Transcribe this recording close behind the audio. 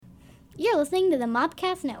You're listening to the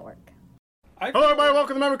Mobcast Network. Hello, everybody.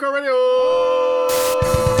 Welcome to Memory Card Radio.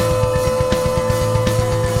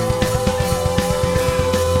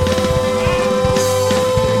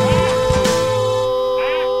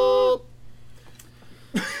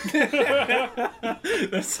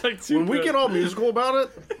 That's like too When we good. get all musical about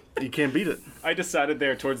it, you can't beat it. I decided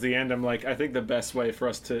there towards the end, I'm like, I think the best way for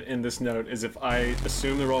us to end this note is if I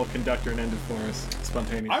assume the role of conductor and end it for us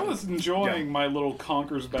spontaneously. I was enjoying Yeah. my little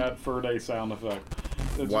Conker's Bad Fur Day sound effect.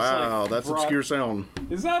 It just, Wow, like, that's brought- obscure sound.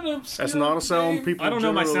 Is that obscure? That's not a sound Dave? people I don't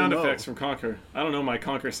know my generally sound know. effects from Conquer. I don't know my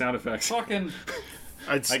Conquer sound effects. Fucking.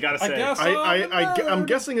 I gotta say. I guess I'm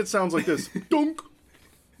guessing it sounds like this. Dunk.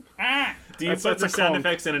 Ah! Do you That's put the a sound conch.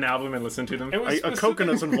 effects in an album and listen to them? It was A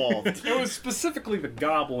coconut's involved. It was specifically the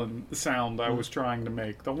goblin sound I was trying to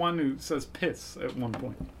make. The one who says piss at one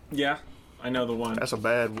point. Yeah, I know the one. That's a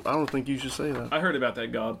bad. I don't think you should say that. I heard about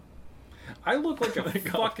that gob. I look like a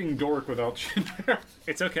fucking dork without ginger.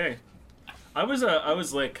 It's okay. I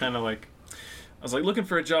was like kind of like I was like looking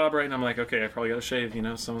for a job, right? And I'm like, okay, I probably got to shave. You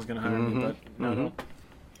know, someone's gonna hire me, but no, don't.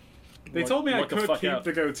 They told me I What the could fuck keep out.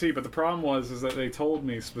 the goatee, but the problem was that they told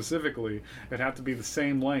me specifically it had to be the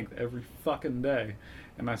same length every fucking day,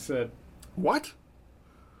 and I said, What?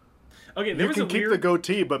 Okay, there You was can a keep weird. the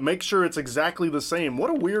goatee, but make sure it's exactly the same. What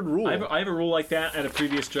a weird rule. I have a rule like that at a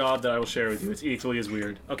previous job that I will share with you. It's equally as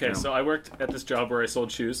weird. Okay, Yeah. so I worked at this job where I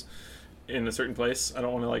sold shoes in a certain place. I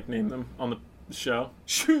don't want to like name them on the show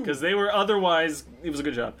because they were otherwise. It was a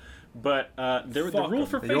good job, but the rule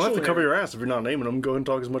for you facial don't have to cover hair- your ass if you're not naming them. Go ahead and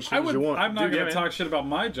talk as much shit as you want. I'm not Dude, yeah, going to man. talk shit about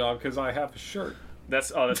my job because I have a shirt.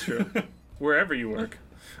 That's true. Wherever you work.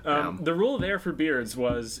 The rule there for beards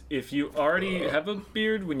was if you already have a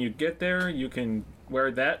beard, when you get there, you can wear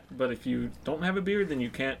that. But if you don't have a beard, then you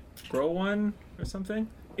can't grow one or something.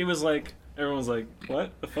 It was like, everyone's like,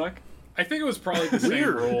 what the fuck? I think it was probably the same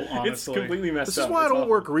Weird. rule, honestly. It's completely messed This up. is why I It's don't awful.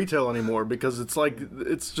 work retail anymore, because it's like,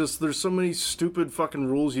 it's just, there's so many stupid fucking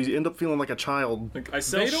rules, you end up feeling like a child. Like, I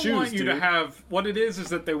sell They don't shoes, want you dude. to have... What it is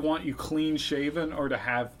that they want you clean shaven or to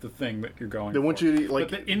have the thing that you're going They for. want you to, like,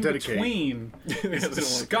 But the in dedicate. between They is don't like that.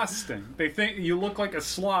 disgusting. They think you look like a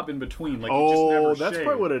slob in between. Like you just never Oh, that's shave.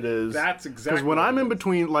 probably what it is. That's exactly Because when what I'm it in is.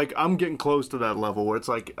 between, like, I'm getting close to that level where it's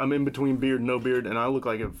like, I'm in between beard, no beard, and I look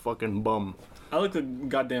like a fucking bum. I look like a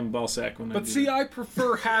goddamn ball sack when I But do see, that. I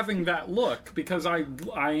prefer having that look because I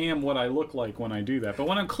am what I look like when I do that. But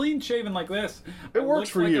when I'm clean shaven like this, It I works look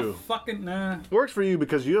for like you. A fucking nah. It works for you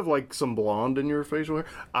because you have, like, some blonde in your facial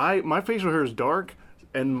hair. My facial hair is dark,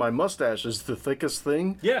 and my mustache is the thickest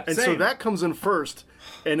thing. Yeah, and so same. that comes in first,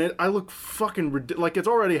 and I look fucking like it's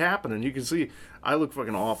already happening. You can see I look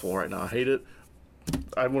fucking awful right now. I hate it.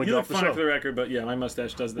 I want to You get look off the fine show. for the record, but yeah, my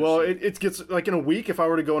mustache does this. Well, shit. it gets like in a week. If I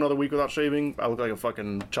were to go another week without shaving, I look like a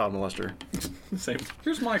fucking child molester. Same.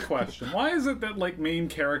 Here's my question: why is it that like main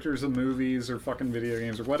characters of movies or fucking video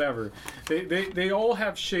games or whatever, they all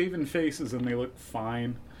have shaven faces and they look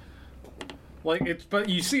fine? Like it's, but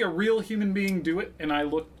you see a real human being do it, and I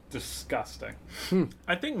look disgusting.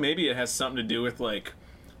 I think maybe it has something to do with like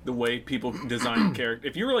the way people design a character.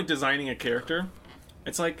 If you were like designing a character,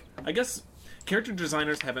 it's like I guess character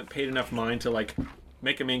designers haven't paid enough mind to like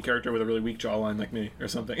make a main character with a really weak jawline like me or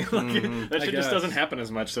something. Like, that shit just guess. doesn't happen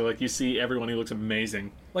as much. So like you see everyone who looks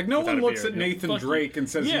amazing. Like no Without one a looks beard, at yeah. Nathan Fuck you. Drake and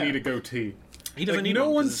says Yeah. you need a goatee. He doesn't Like, need no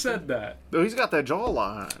one one 'cause it's- said that. No, he's got that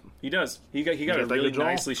jawline. He does. He got a got that really good jaw?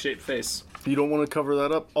 nicely shaped face. You don't want to cover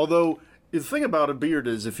that up. Although the thing about a beard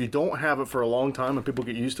is, if you don't have it for a long time and people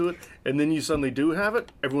get used to it, and then you suddenly do have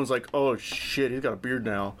it, everyone's like, "Oh shit, he's got a beard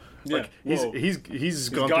now." Yeah. Like Whoa. he's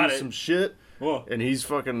gone got through it. some shit. Whoa. And he's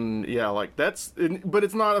fucking like that's. But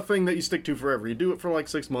it's not a thing that you stick to forever. You do it for like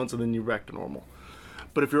 6 months and then you're back to normal.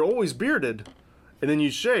 But if you're always bearded, and then you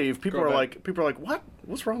shave, people Grow are back. like, "What?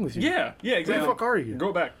 What's wrong with you?" Yeah. Yeah. Who Exactly. the fuck are you?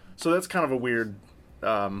 Go back. So that's kind of a weird.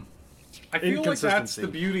 I feel like that's Inconsistency. the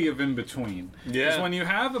beauty of in between. Yeah. Because when you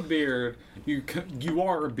have a beard, you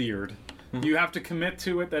are a beard. You have to commit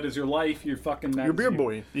to it. That is your life. You're fucking. You're beard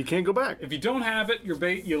boy. You can't go back. If you don't have it, you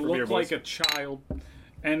beer look boys. like a child.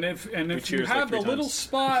 And if you cheers have like the 3 little times.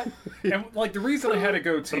 spot, and like the reason I had a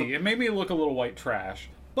goatee, it made me look a little white trash.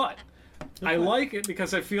 But I like it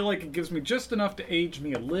because I feel like it gives me just enough to age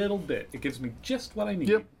me a little bit. It gives me just what I need.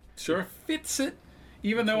 Yep. Sure. Fits it,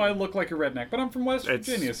 even though I look like a redneck. But I'm from West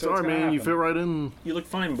Virginia, so it's sorry, gonna man. You happen. fit right in. You look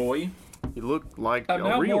fine, boy. You look like I'm a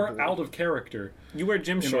now real more boy. out of character. You wear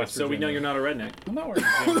gym shorts, West so we know Virginia. you're not a redneck. I'm not wearing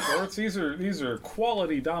gym shorts. These are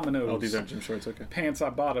quality Domino's Oh, these aren't gym shorts. Okay. pants I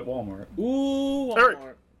bought at Walmart. Ooh. Eric.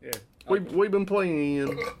 Yeah, We've been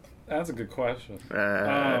playing. that's a good question.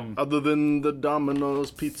 Other than the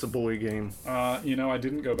Domino's Pizza Boy game. You know, I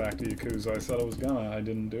didn't go back to Yakuza. I said I was gonna. I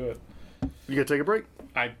didn't do it. You gotta take a break.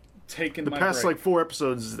 I've taken The my past break. like 4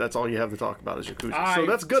 episodes, that's all you have to talk about is Yakuza. So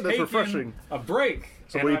that's good. That's taken refreshing. A break.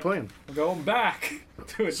 So and what are you I'm playing? Going back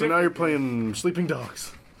to a So now you're playing Sleeping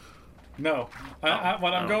Dogs. No. What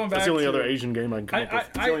I'm going back That's the only to... other Asian game I can come up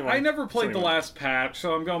with. I never played the only one. last patch,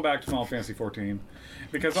 so I'm going back to Final Fantasy 14.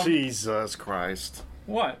 Because I'm... Jesus Christ.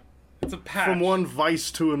 What? It's a patch. From one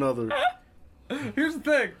vice to another. Here's the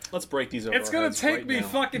thing. Let's break these over. It's our gonna heads take right me now.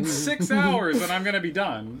 fucking 6 hours and I'm gonna be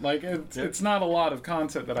done. Like, it's not a lot of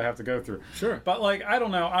content that I have to go through. Sure. But, like, I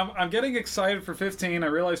don't know. I'm getting excited for 15. I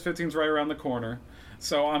realize 15's right around the corner.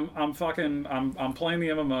 So I'm playing the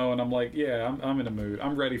MMO and I'm like, yeah, I'm in a mood.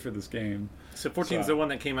 I'm ready for this game. So 14's the one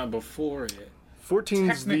that came out before it.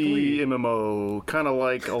 14's Technically- the MMO, kind of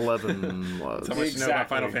like 11 was. How much you know about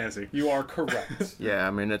Final Fantasy? You are correct. Yeah,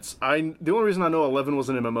 I mean, the only reason I know 11 was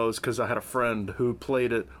an MMO is because I had a friend who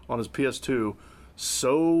played it on his PS2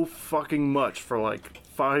 so fucking much for like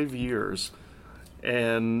 5 years.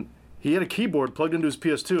 And he had a keyboard plugged into his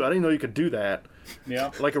PS2. I didn't know you could do that.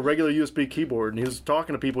 Yeah. Like a regular USB keyboard. And he was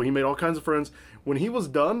talking to people. He made all kinds of friends. When he was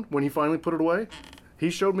done, when he finally put it away, he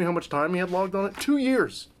showed me how much time he had logged on it. 2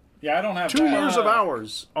 years. Yeah, I don't have 2 that. years of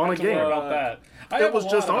hours on a To worry game. about that. I It have was a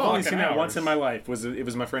just lot of on. I've only fucking seen that hours. once in my life. It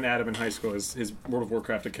was my friend Adam in high school. His World of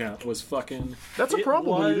Warcraft account was fucking. That's a it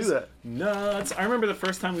problem when you do was that. Nuts! I remember the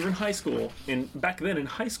first time we were in high school. Back then in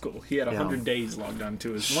high school, he had 100 days logged on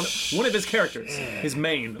to his one of his characters. His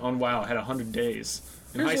main on WoW had 100 days.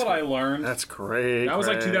 In high Here's school. what I learned. That's great. That was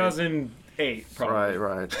like Greg. 2008, probably.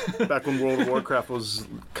 Right. Back when World of Warcraft was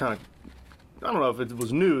kind of, I don't know if it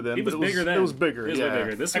was new then. It was but bigger then. It was bigger. It was yeah. way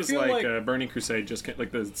bigger. This I was feel like like- Burning Crusade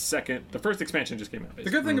the first expansion just came out. The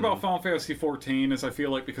Basically. good thing about Final Fantasy 14 is I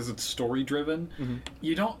feel like because it's story driven,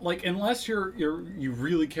 you don't like unless you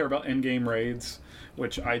really care about end game raids,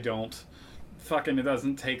 which I don't. Fucking, it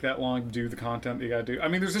doesn't take that long to do the content that you gotta do. I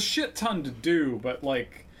mean, there's a shit ton to do, but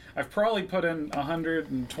like I've probably put in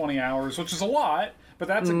 120 hours, which is a lot, but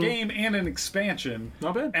that's a game and an expansion.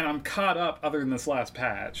 Not bad. And I'm caught up other than this last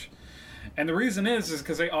patch. And the reason is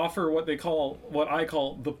because they offer what I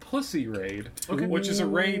call the pussy raid, which is a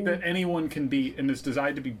raid that anyone can beat and is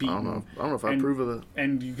designed to be beaten. I don't know if I And- approve of that.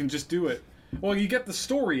 And you can just do it. Well, you get the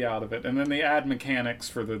story out of it, and then they add mechanics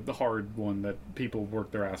for the hard one that people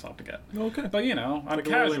work their ass off to get. Okay. But you know, I'm Like a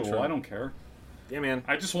little casual. intro. I don't care. Yeah, man.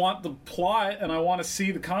 I just want the plot, and I want to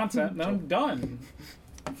see the content, and then I'm done.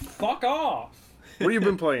 Fuck off. What have you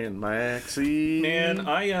been playing, Maxie? Man,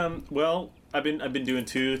 I've been doing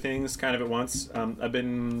two things kind of at once. I've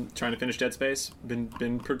been trying to finish Dead Space.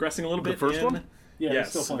 Been progressing a little bit. first one? Yeah, Yes,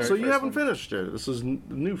 still playing. very So you first haven't one. finished it. This is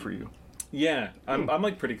new for you. Yeah, I'm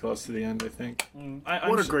like pretty close to the end. I think.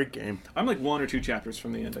 What a great game. I'm like 1 or 2 chapters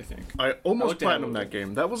from the end. I think. I almost looked at it a platinumed little that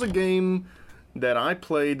game. That was a game that I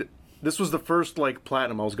played. This was the first like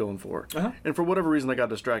platinum I was going for, and for whatever reason I got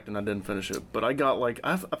distracted and I didn't finish it. But I got like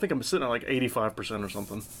I think I'm sitting at like 85% or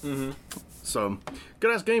something. Mm-hmm. So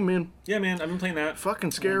good ass game, man. Yeah, man. I've been playing that.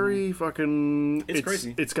 Fucking scary. Fucking. It's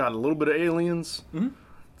crazy. It's got a little bit of aliens. Mm-hmm.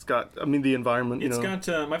 It's got. I mean the environment. It's you know.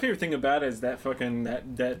 got my favorite thing about it is that fucking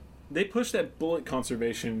that they push that bullet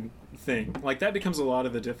conservation thing. Like that becomes a lot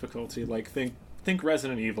of the difficulty. Like think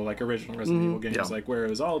Resident Evil, like original Resident Evil games, yeah. like where it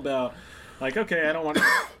was all about like okay, I don't want to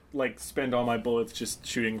like spend all my bullets just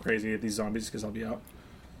shooting crazy at these zombies because I'll be out.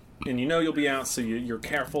 And you know you'll be out, so you're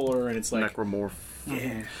carefuler, and it's like Necromorph.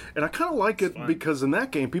 yeah, And I kind of like it fun. because in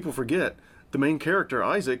that game people forget the main character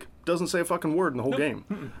Isaac doesn't say a fucking word in the whole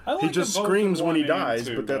game. I like He just them both screams in when he 1 and dies,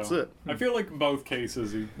 2, but that's though. it. I feel like in both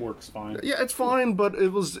cases he works fine. Yeah, it's fine, but it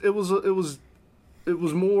was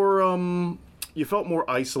more. You felt more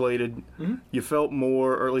isolated. Mm-hmm. You felt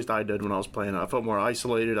more, or at least I did when I was playing it. I felt more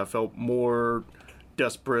isolated. I felt more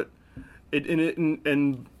desperate.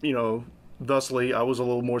 And you know, thusly, I was a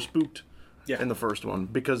little more spooked Yeah. in the first one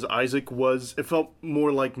because Isaac was. It felt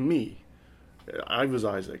more like me. I was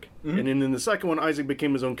Isaac, Mm-hmm. and then in the second one, Isaac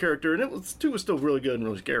became his own character, and two was still really good and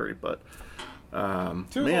really scary, but.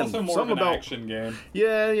 Two is man, also more of something an about action game.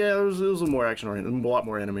 yeah, it was a little more action oriented, a lot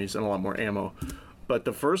more enemies and a lot more ammo. But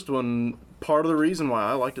the first one, part of the reason why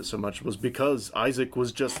I liked it so much was because Isaac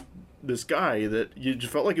was just this guy that you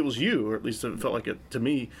just felt like it was you, or at least it felt like it to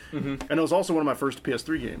me. Mm-hmm. And it was also one of my first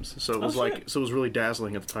PS3 games, so it was shit. it was really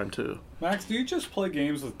dazzling at the time too. Max, do you just play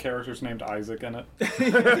games with characters named Isaac in it?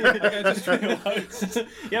 Like, I just realized.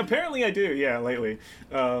 yeah. Apparently I do. Yeah, lately.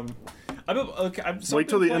 Wait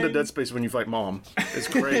till the end of Dead Space when you fight Mom. It's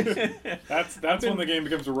crazy. That's when the game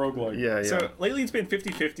becomes a roguelike. yeah. So lately it's been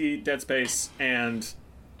 50-50 Dead Space and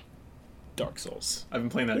Dark Souls. I've been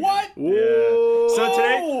playing that. What? Again. Yeah.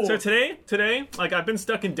 Whoa! So today, like I've been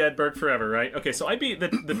stuck in Deadburg forever, right? Okay, so I beat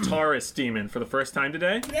the Taurus demon for the first time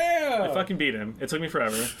today. Yeah. I fucking beat him. It took me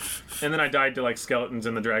forever, and then I died to like skeletons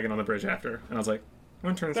and the dragon on the bridge after, and I was like, I'm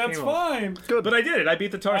gonna turn this That's game off. fine. Good. But I did it. I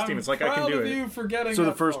beat the Taurus demon. It's like I can do proud of it. you for getting So the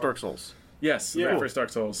that first far. Dark Souls. Yes, the Yeah. very first Dark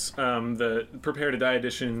Souls. The Prepare to Die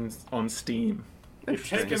edition on Steam. Taking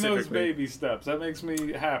those Specifically. baby steps. That makes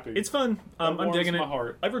me happy. It's fun. I'm warms digging my it.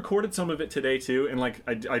 heart. I've recorded some of it today too, and like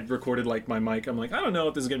I recorded like my mic. I'm like, I don't know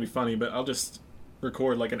if this is gonna be funny, but I'll just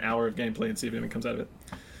record like an hour of gameplay and see if anything comes out of it.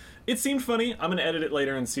 It seemed funny. I'm gonna edit it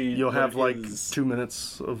later and see. You'll what have it like is. 2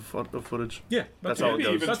 minutes of footage. Yeah, That's about how it Maybe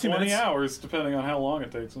goes. even About 2 20 minutes. hours, depending on how long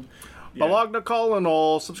it takes them. Yeah. Balagna Colin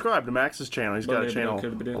all subscribe to Max's channel. He's got a Balagna channel.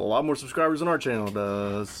 Colin. A lot more subscribers than our channel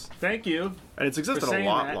does. Thank you. And it's for existed a saying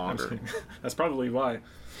lot that. longer. That's probably why.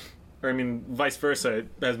 Or I mean, vice versa. It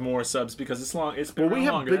has more subs because it's long. It's been Well, we around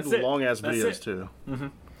have longer. big, That's it. long ass That's videos it.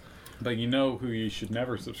 too. But you know who you should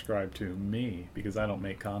never subscribe to? Me, because I don't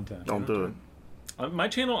make content. Don't do it. My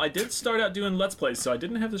channel, I did start out doing Let's Plays, so I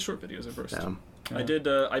didn't have the short videos at first. Damn. I did.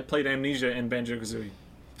 I played Amnesia and Banjo-Kazooie.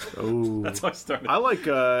 Oh. That's how I started. I like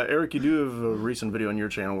Eric. You do have a recent video on your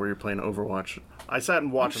channel where you're playing Overwatch. I sat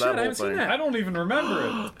and watched shit, I that whole haven't seen thing. that. I don't even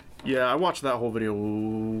remember it. Yeah, I watched that whole video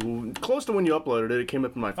close to when you uploaded it. It came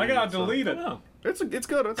up in my feed. I gotta so- delete it. Oh. It's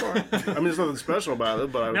good. It's alright. I mean, there's nothing special about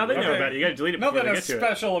it, but Now they know Okay. about it. You gotta delete it before Nothing they is get to it.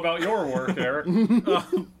 special about your work, Eric.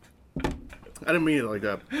 I didn't mean it like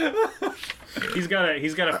that. He's got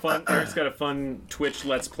a fun. Eric's got a fun Twitch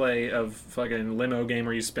Let's Play of fucking limo game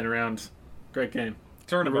where you spin around. Great game.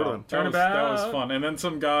 Turnabout. Turnabout. That was fun. And then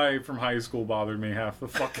some guy from high school bothered me half the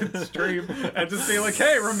fucking stream. And just be like,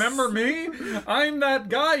 hey, remember me? I'm that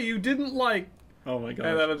guy you didn't like. Oh my god.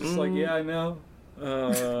 And then I'm just like, yeah, I know.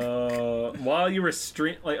 While you were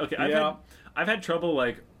okay, Yeah. I've had trouble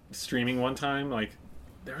like streaming one time. Like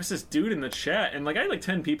there was this dude in the chat, and like I had like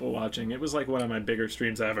 10 people watching. It was like one of my bigger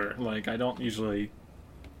streams ever. Like I don't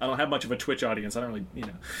have much of a Twitch audience. I don't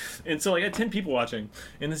really, And so like I had 10 people watching,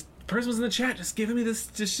 and this person was in the chat just giving me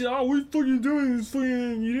this shit. Oh, what are you fucking doing? This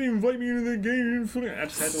fucking, you didn't invite me into the game. You didn't fucking. I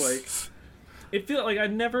just had to like. It felt like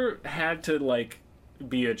I've never had to like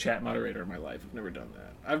be a chat moderator in my life. I've never done that.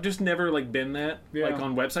 I've just never like been that like Yeah.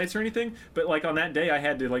 on websites or anything. But like on that day, I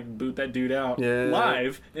had to like boot that dude out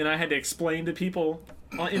live, and I had to explain to people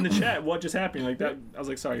in the chat what just happened. Like that, I was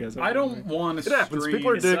like, sorry guys. I don't want to It happens. stream.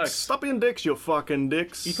 People are It dicks. sucks. Stop being dicks, you fucking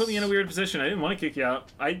dicks. You put me in a weird position. I didn't want to kick you out.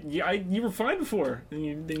 You were fine before.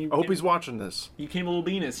 Then you I hope he's watching this. You became a little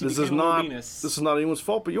Venus. You This became is a little not. Venus. This is not anyone's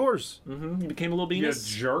fault but yours. You became a little You Venus.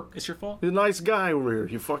 jerk. It's your fault. He's a nice guy over here.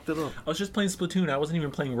 You fucked it up. I was just playing Splatoon. I wasn't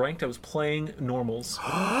even playing ranked. I was playing normals.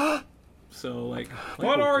 So like,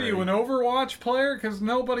 What are Okay. you, an Overwatch player? Because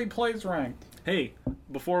nobody plays ranked. hey,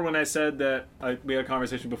 before when I said that we had a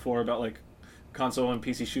conversation before about like console and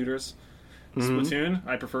PC shooters. Splatoon,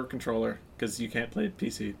 I prefer controller because you can't play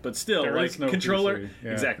PC. But still, There like is no controller, PC,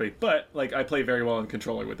 yeah. exactly. But like I play very well on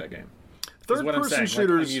controller with that game. Third what I'm person saying,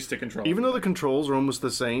 like, I'm shooters, used to controller. even though the controls are almost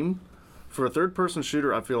the same, for a third person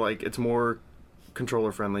shooter, I feel like it's more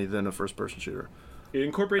controller friendly than a first person shooter. It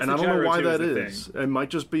incorporates And the I don't know gyro why too, that the is. thing. It might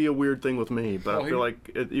just be a weird thing with me, but Well, I feel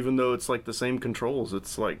he- like even though it's like the same controls,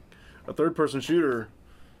 it's like a third person shooter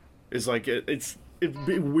is like it'd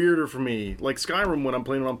be weirder for me. Like Skyrim, when I'm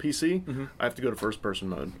playing it on PC, I have to go to first person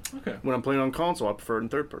mode. Okay. When I'm playing on console, I prefer it in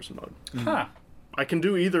third person mode. Huh. I can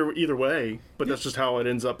do either way, but that's just how it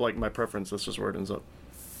ends up. Like my preference, that's just where it ends up.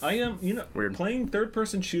 I am, Weird. playing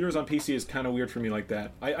third-person shooters on PC is kind of weird for me like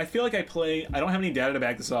that. I feel like I don't have any data to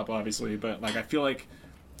back this up, obviously, but like I feel like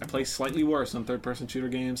I play slightly worse on third-person shooter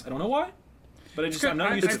games. I don't know why, but I'm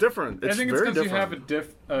not used It's to different. It's I think it's very because you different.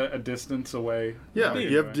 have a distance away. Yeah, Maybe.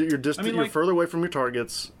 you have you're distant. I mean, you're like- further away from your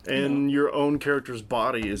targets, and your own character's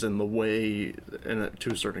body is in the way, and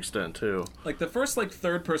to a certain extent too. Like the first like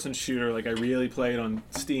third-person shooter like I really played on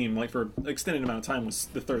Steam like for an extended amount of time was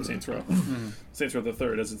the third Saints Row. Saints Row the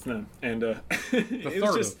Third, as it's known, and it third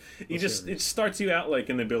was just of the series. it starts you out like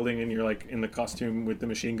in the building and you're like in the costume with the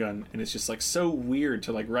machine gun, and it's just like so weird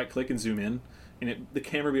to like right-click and zoom in. And the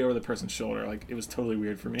camera be over the person's shoulder. Like, it was totally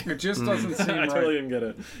weird for me. It just doesn't seem I right. totally didn't get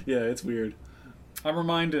it. Yeah, it's weird. I'm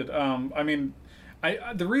reminded. I mean,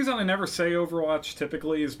 the reason I never say Overwatch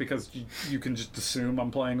typically is because you can just assume I'm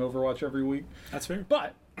playing Overwatch every week. That's fair.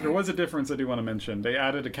 But There was a difference I do want to mention. They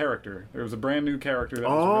added a character. There was a brand new character that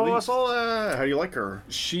was Oh, I released. saw that. How do you like her?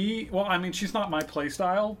 Well, I mean, she's not my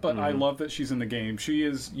playstyle, but I Mm-hmm. love that she's in the game. She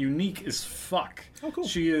is unique as fuck. Oh, cool.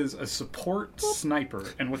 She is a support sniper,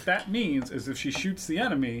 and what that means is if she shoots the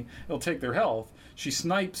enemy, it'll take their health. She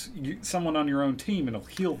snipes someone on your own team, and it'll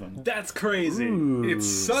heal them. That's crazy. It's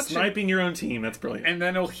such Sniping your own team. That's brilliant. and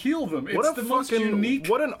then it'll heal them. It's What a the most fucking unique.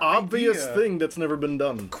 what an obvious idea. thing that's never been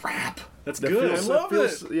done. Crap. That's That good. feels- I love that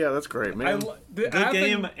feels- it. Yeah, that's great, man. Good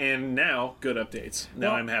game, and now good updates. Now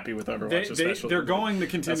Well, I'm happy with Overwatch, They, especially. they're going to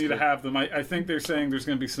continue to That's cool. have them. I think they're saying there's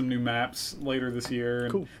going to be some new maps later this year,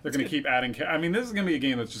 and Cool. they're going to keep adding. I mean, this is going to be a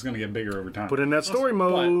game that's just going to get bigger over time. Put in that story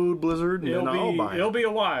mode, Blizzard, and then I'll buy It'll it. be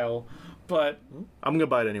a while, but I'm gonna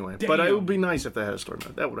buy it anyway. But it would be nice if they had a story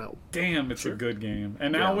mode. That would help. damn, it's a good game.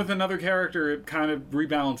 And now Yeah. with another character, it kind of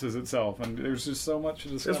rebalances itself, and there's just so much to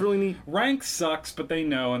discuss. It's really neat. Rank sucks, but they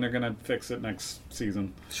know, and they're going to fix it next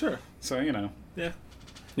season. Sure. So you know. Yeah.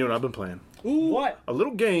 You know what I've been playing? What? A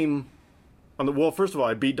little game on the first of all,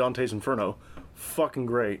 I beat Dante's Inferno. Fucking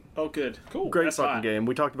great. Oh, good. Cool. Great That's fucking hot. game.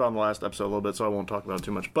 We talked about it in the last episode a little bit, so I won't talk about it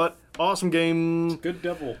too much. But awesome game. Good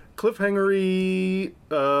devil. Cliffhangery.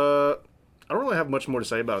 I don't really have much more to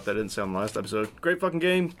say about it that didn't say on the last episode. Great fucking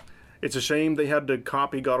game. It's a shame they had to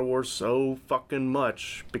copy God of War so fucking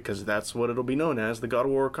much because that's what it'll be known as, the God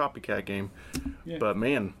of War copycat game. Yeah. But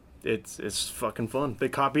man, it's fucking fun. They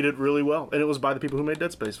copied it really well, and it was by the people who made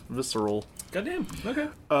Dead Space, Visceral. Goddamn. Okay.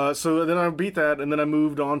 So then I beat that, and then I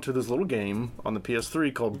moved on to this little game on the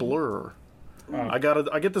PS3 called Blur. I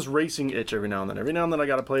get this racing itch every now and then. Every now and then I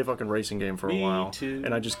gotta play a fucking racing game for a Me while, too.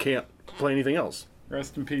 and I just can't play anything else.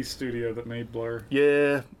 Rest in peace, studio that made Blur.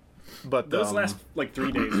 Yeah, but Those last like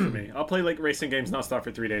 3 days for me. I'll play like racing games nonstop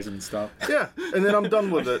for 3 days and stop. yeah, and then I'm done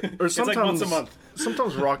with it. Or sometimes like once a month.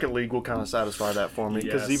 Sometimes Rocket League will kind of satisfy that for me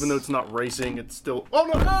because Yes. even though it's not racing, it's still. Oh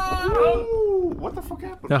no! Ooh, what the fuck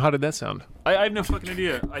happened? Now, how did that sound? I have no fucking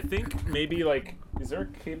idea. I think maybe like is there a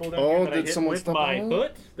cable down Oh, here that I did hit someone with step my on it?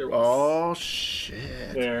 foot? There was. Oh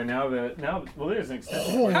shit! There now well there's an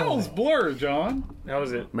extension. How's Blur, John? How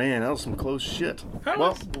is it? Man, that was some close shit. How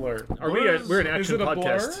Well, is Blur? We're an Is action it a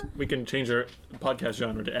podcast. Blur? We can change our podcast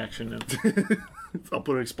genre to action now. I'll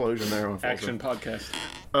put an explosion there on Action podcast.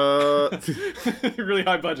 Uh, Really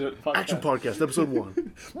high budget podcast. action podcast, episode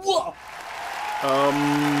 1. Whoa!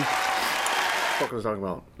 What was I talking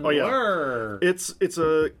about? Oh yeah. Blur.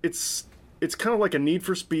 It's kind of like a Need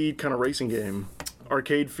for Speed kind of racing game,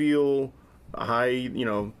 arcade feel, a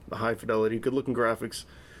high fidelity, good looking graphics.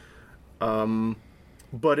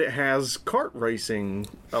 But it has kart racing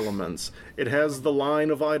elements. It has the line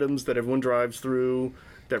of items that everyone drives through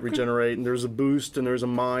that regenerate, and there's a boost, and there's a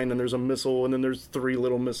mine, and there's a missile, and then there's 3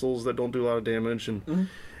 little missiles that don't do a lot of damage, and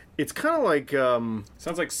it's kind of like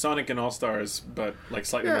Sounds like Sonic and All Stars, but like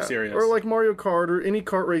slightly more serious. or like Mario Kart or any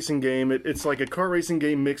kart racing game. It's like a kart racing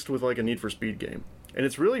game mixed with like a Need for Speed game, and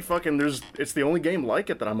it's really fucking. It's the only game like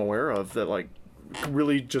it that I'm aware of that like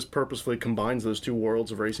really just purposefully combines those two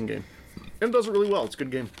worlds of racing game, and does it really well. It's a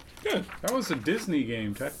good game. Good. That was a Disney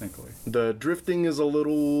game, technically. The drifting is a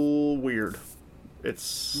little weird.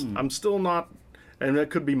 It's I'm still not, and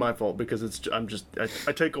that could be my fault because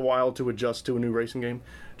I take a while to adjust to a new racing game.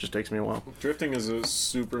 It just takes me a while. Drifting is a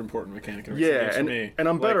super important mechanic in racing Yeah, games for and me. I'm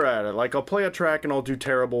Like, better at it. Like I'll play a track and I'll do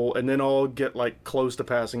terrible, and then I'll get like close to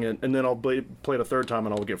passing it, and then I'll play it a third time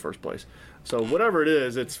and I'll get first place. So whatever it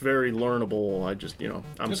is, it's very learnable. I just I'm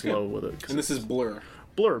That's slow good. with it. 'Cause And this is Blur.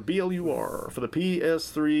 Blur, BLUR for the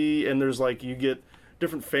PS3, and there's like you get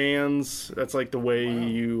different fans. That's like the way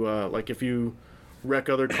you like if you wreck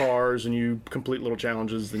other cars and you complete little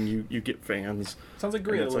challenges, then you get fans. Sounds like And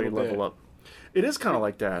Grid a that's how you little level bit. up. It is kind of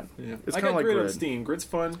like that. Yeah. It's I kind of got like Grid on Grid. Steam. Grid's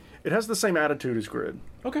fun. It has the same attitude as Grid.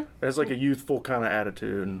 Okay. It has like a youthful kind of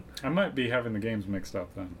attitude. And I might be having the games mixed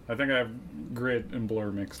up then. I think I have Grid and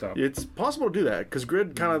Blur mixed up. it's possible to do that because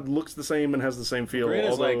Grid kind of looks the same and has the same feel. Grid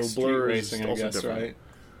is although like street Blur racing, is I also guess, different. right?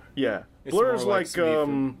 Yeah, It's Blur more is like Speed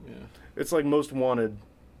for- yeah. it's like Most Wanted.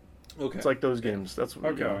 Okay. It's like those games. That's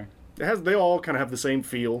what Okay. They all kind of have the same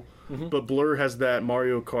feel, Mm-hmm. but Blur has that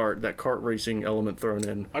Mario Kart, that kart racing element thrown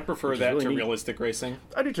in. I prefer which is that really to neat. realistic racing.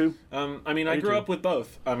 I do too. I mean, I do grew too. up with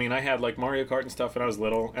both. I mean, I had like Mario Kart and stuff when I was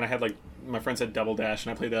little, and I had like my friends had Double Dash,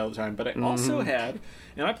 and I played that all the time. But I Mm-hmm. also had,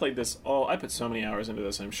 and I played this all. I put so many hours into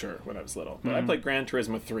this, I'm sure, when I was little. But I played Gran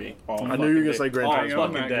Turismo 3 all. Mm-hmm. I knew you were gonna say Gran all Turismo. I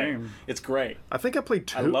own fucking that day. game. It's great. I think I played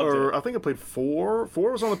 2, I loved or it. I think I played 4.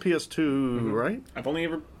 4 was on the PS2, right? I've only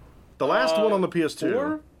ever The last one on the PS2.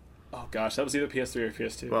 4. Oh gosh, that was either PS3 or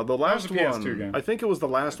PS2. Well, the was last a PS2 one, game. I think it was the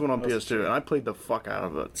last one on PS2, and I played the fuck out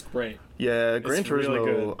of it. It's great. Yeah, Gran It's really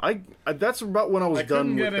Turismo. good. I that's about when I was I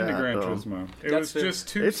done couldn't with get into that. Gran though. Turismo. It That's was fair. just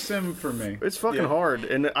too It's- sim for me. It's fucking Yeah. hard,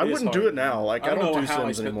 and I It is wouldn't do hard. it now. Like I don't don't know do how I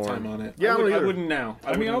Sims spent anymore. time on it. Yeah, I don't I either. wouldn't now.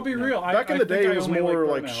 I mean, I'll be wouldn't real. now. Back in I the day, think it I was only more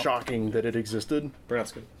like like Burnout. shocking that it existed.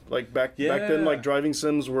 Burnout's good. Like back then, like driving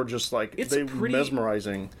sims were just like It's they pretty-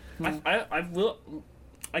 mesmerizing. I will.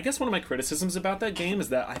 I guess one of my criticisms about that game is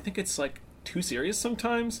that I think it's like too serious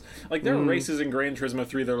sometimes. Like there are races in Gran Turismo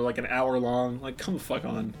 3 that are like an hour long. Like come the fuck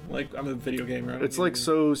on. Like I'm a video gamer. I don't It's need like to-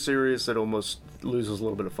 so serious it almost loses a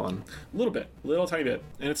little bit of fun. a little bit, little tiny bit,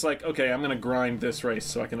 and it's like okay, I'm gonna grind this race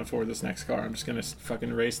so I can afford this next car. I'm just gonna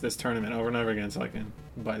fucking race this tournament over and over again so I can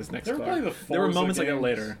buy this next Ever car. play the There were Forza moments like that games?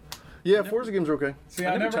 later. Yeah, Forza games are okay. See, I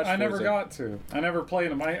I never never, touched I never Forza. got to. I never played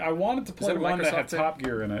them. I wanted to play that a one that had Microsoft thing? Top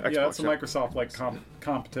Gear in it. Xbox, Yeah, it's a yeah. Microsoft like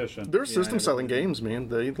competition. They're I system never selling played games, man.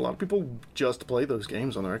 A lot of people just play those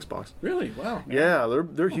games on their Xbox. Really? Wow. Yeah,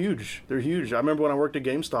 they're huge. They're huge. I remember when I worked at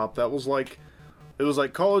GameStop, that was like, it was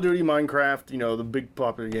like Call of Duty, Minecraft. You know, the big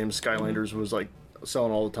popular games. Skylanders was like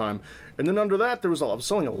selling all the time, and then under that, there was I was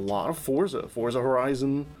selling a lot of Forza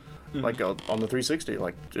Horizon, like on the 360.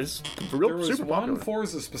 Like it's real There was super one popular.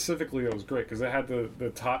 Forza specifically that was great because it had the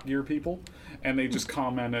Top Gear people, and they just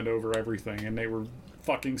commented over everything, and they were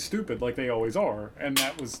fucking stupid like they always are, and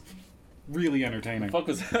that was really entertaining. Fuck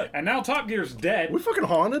was that? And now Top Gear's dead. We fucking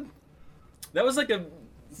haunted. That was like a.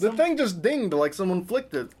 The thing just dinged like someone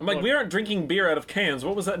flicked it. I'm like, we aren't drinking beer out of cans.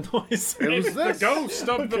 What was that noise? It was It's the this. ghost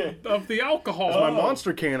of the alcohol. My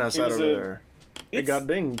monster can I sat was over a- there. It It's- got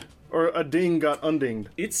dinged, or a ding got undinged.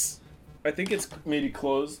 I think it's maybe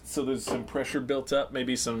closed, so there's some pressure built up,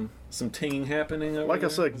 maybe some tinging happening. Over Like I there.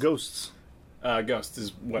 said, ghosts. Ghost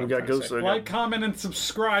is what We I'm got trying to ghosts. say. Like, comment, and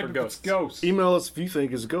subscribe For if it's ghosts. ghosts. Email us if you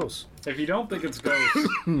think it's ghosts. If you don't think it's ghosts,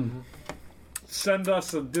 send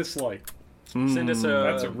us a dislike. Send us a.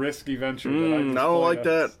 That's a risky venture. That I just don't like played.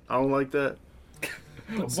 that. I don't like that.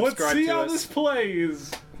 Let's subscribe see to how us. this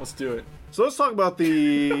plays. Let's do it. So let's talk about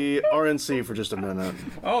the RNC for just a minute.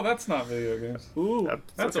 Oh, that's not video games. Ooh,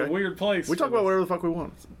 That's okay. a weird place. We for talk about this. whatever the fuck we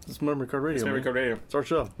want. It's Memory Card Radio. Memory man. Code Radio. It's our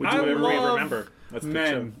show. We I do Whatever we love remember. That's the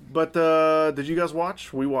men. But did you guys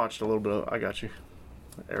watch? We watched a little bit. I got you.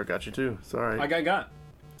 Eric got you too. It's all right. I got.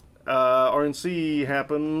 RNC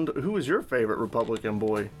happened. Who was your favorite Republican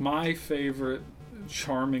boy? My favorite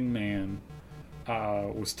charming man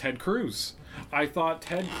was Ted Cruz. I thought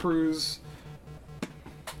Ted Cruz.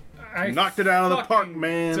 I Knocked it out of the park, fucking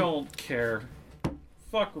man. Don't care.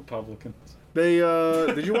 Fuck Republicans. They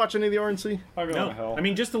did you watch any of the RNC? I'm going No, to hell. I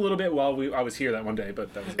mean just a little bit while I was here that one day,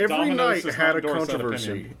 but that was it. Every Domino's night does had not a endorse that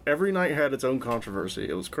controversy. opinion. Every night had its own controversy.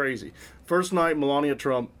 It was crazy. First night, Melania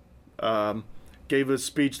Trump gave a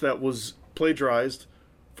speech that was plagiarized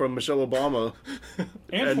from Michelle Obama,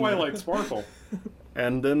 and Twilight Sparkle.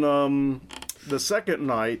 and then the second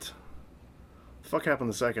night, the fuck happened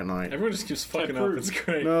the second night? Everyone just keeps fucking up. Cruz. It's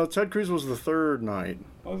great. No, Ted Cruz was the third night.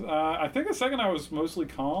 I think the second I was mostly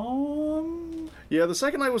calm. Yeah, the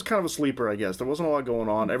second night was kind of a sleeper, I guess. There wasn't a lot going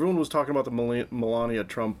on. Everyone was talking about the Melania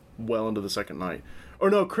Trump well into the second night. Or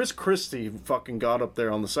no, Chris Christie fucking got up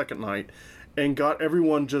there on the second night and got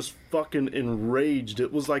everyone just fucking enraged.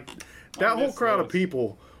 It was like that whole miss crowd of those.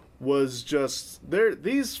 people was just there.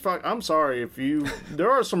 I'm sorry if you.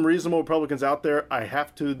 There are some reasonable Republicans out there. I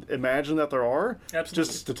have to imagine that there are. Absolutely.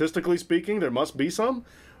 Just statistically speaking, there must be some,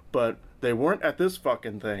 but they weren't at this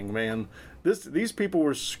fucking thing, man. These people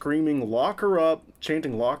were screaming "Lock her up,"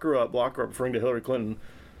 chanting "Lock her up," referring to Hillary Clinton.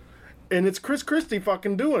 And it's Chris Christie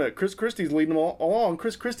fucking doing it. Chris Christie's leading them all along.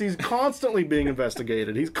 Chris Christie's constantly being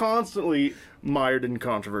investigated. He's constantly mired in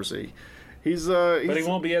controversy. But he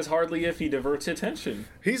won't be as hardly if he diverts attention.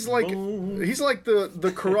 He's like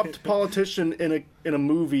the corrupt politician in a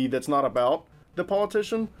movie that's not about the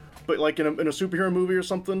politician, but like in a superhero movie or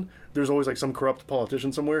something. There's always like some corrupt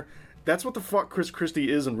politician somewhere. That's what the fuck Chris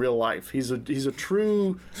Christie is in real life. He's a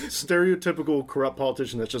true stereotypical corrupt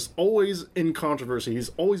politician that's just always in controversy. He's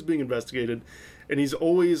always being investigated, and he's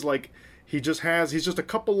always like he's just a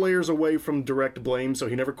couple layers away from direct blame, so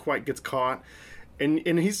he never quite gets caught. And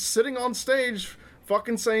he's sitting on stage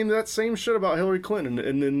fucking saying that same shit about Hillary Clinton,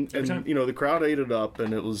 and you know the crowd ate it up,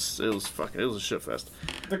 and it was a shit fest.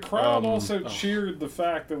 The crowd also cheered the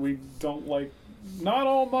fact that we don't like. Not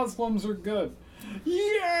all Muslims are good.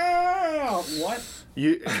 Yeah. What?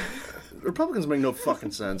 Republicans make no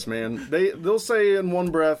fucking sense, man. They'll say in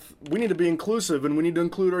one breath, we need to be inclusive and we need to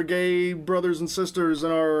include our gay brothers and sisters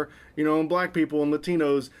and our, and black people and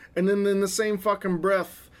Latinos, and then in the same fucking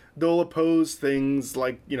breath, they'll oppose things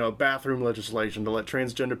like, bathroom legislation to let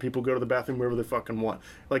transgender people go to the bathroom wherever they fucking want.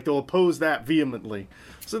 Like, they'll oppose that vehemently.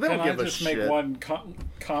 So they don't Can I give a just shit. make one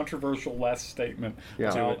controversial less statement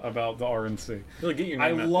about the RNC? Really get your I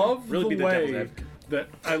name out love there. Really the be the devil's way advocate.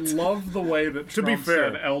 that To be Trump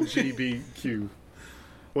fair. said LGBTQ.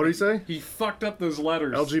 What did he say? He fucked up those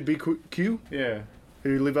letters. LGBTQ? Yeah, Did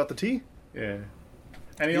you leave out the T? yeah.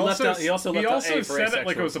 And he left also out- he also left out A for said it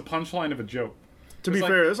like it asexual. was a punchline of a joke. To be It's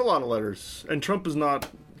like- fair, there's a lot of letters. And Trump is not...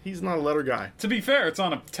 He's not a letter guy. To be fair, it's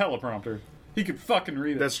on a teleprompter. He could fucking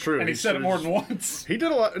read it. That's true. And he He said it should've more just- than once. He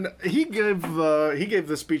did a lot. He gave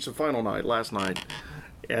this speech the final night last night,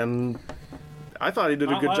 and I thought he did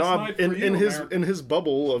a Not good last job night for in you, his America. in his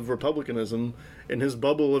bubble of republicanism, in his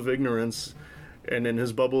bubble of ignorance, and in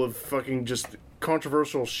his bubble of fucking just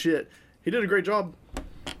controversial shit. He did a great job.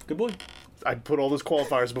 Good boy. I'd put all those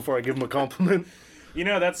qualifiers before I give him a compliment.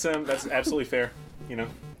 That's absolutely fair.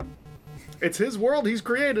 It's his world. He's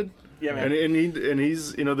created. Yeah, man. And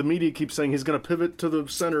he's the media keeps saying he's going to pivot to the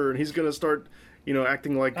center and he's going to start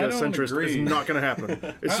acting like a I don't centrist. agree. It's not going to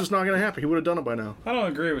happen. It's just not going to happen. He would have done it by now. I don't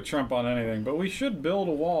agree with Trump on anything, but we should build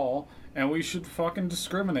a wall and we should fucking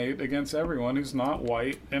discriminate against everyone who's not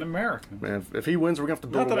white and American. Man, if he wins, we're gonna have to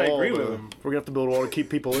build Not a that I wall. agree with him. We're gonna have to build a wall to keep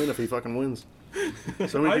people in if he fucking wins.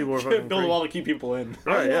 So many people are fucking Build a crazy. wall to keep people in.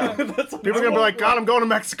 Right, yeah. That's People are gonna be like, God, I'm going to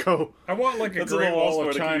Mexico. I want like a That's a Great little Wall wall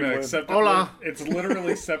of to keep China, people in. except that Hola. it's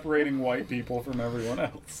literally separating white people from everyone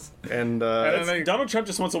else. And And then Donald Trump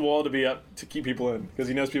just wants a wall to be up to keep people in because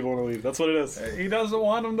he knows people want to leave. That's what it is. He doesn't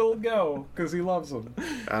want them to go because he loves them.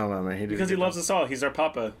 I don't know, man. Because he loves us all. He's our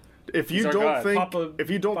papa. If you he's our don't guy. think, Papa- if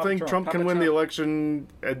you don't Papa think Trump, Trump can Papa win the Trump. election,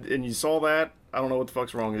 and you saw that, I don't know what the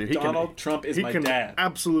fuck's wrong with you. Donald Trump is he my can dad.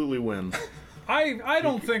 absolutely win. I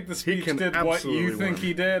don't think the speech can did what you absolutely think win.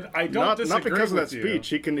 he did. I don't Not disagree because of that with you. speech.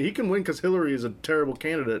 He can win because Hillary is a terrible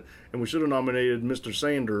candidate, and we should have nominated Mr.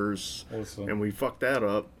 Sanders, Listen. and we fucked that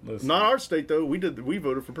up. Listen. Not our state though. We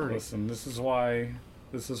voted for Bernie. Listen, this is why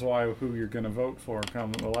who you're going to vote for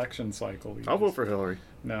come election cycle. I'll vote for Hillary.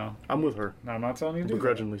 No, I'm with her, I'm not telling you to do that.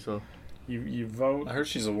 begrudgingly so. You vote I heard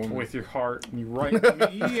she's a woman. with your heart and you write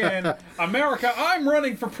me in. America, I'm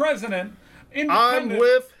running for president. I'm Independent.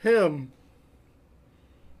 with him.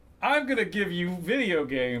 I'm gonna give you video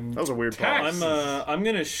game. That was a weird taxes. pause.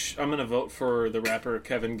 I'm gonna vote for the rapper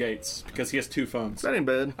Kevin Gates because he has 2 phones. That ain't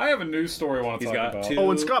bad. I have a news story I want to He's talk got about. 2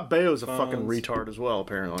 Oh, and Scott Baio's a fucking phones. retard as well,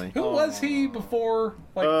 apparently. Who was he before?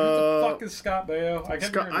 Like, who the fuck is Scott Baio? I can't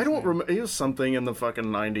Scott, remember I his don't name. remember. He was something in the fucking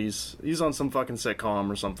 90s. He's on some fucking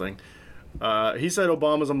sitcom or something. He said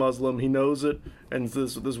Obama's a Muslim. He knows it. And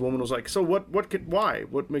this woman was like, so why?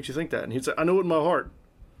 What makes you think that? And he said, I know it in my heart.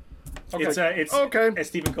 Okay. It's Okay. As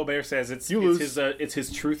Stephen Colbert says, it's You lose. it's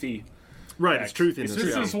his truthy. Right, it's truthiness.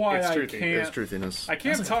 This yeah. is why It's I truthy. can't. It's truthiness. I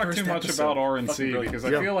can't That's like talk the too first much episode. about Fucking RNC brilliant. because I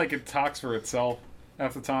Yeah. feel like it talks for itself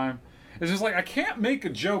half the time. It's just like I can't make a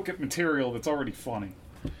joke at material that's already funny.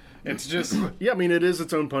 It's just, Yeah, I mean, it is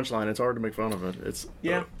its own punchline. It's hard to make fun of it. It's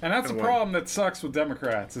Yeah. and that's a In a way. problem that sucks with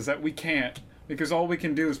Democrats is that we can't because all we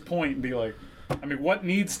can do is point and be like, I mean, what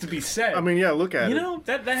needs to be said? I mean, yeah, look at You it. know,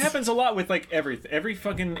 that happens a lot with like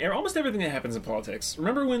almost everything that happens in politics.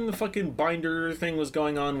 Remember when the fucking binder thing was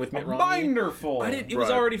going on with Mitt Romney? Binderful. It was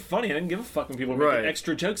Right. already funny. I didn't give a fuck when people were Right. making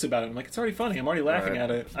extra jokes about it. I'm like, it's already funny. I'm already laughing Right.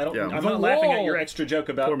 at it. I'm The not laughing at wall- your extra joke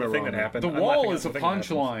about Poor the Mitt thing that Romney. happened. The I'm laughing wall at is the a thing that happened.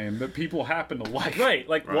 punchline that people happen to like. Right,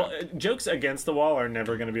 like Right. Well, jokes against the wall are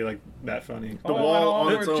never going to be like that funny. The wall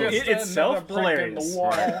on its own. It itself hilarious. The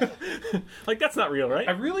wall. Like that's not real, right?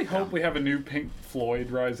 I really hope we have a new Pink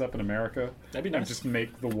Floyd rise up in America. That'd be And nice. just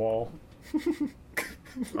make the wall.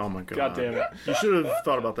 Oh my god. God damn it. You should have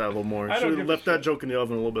thought about that a little more. You I don't should give have a left that joke in the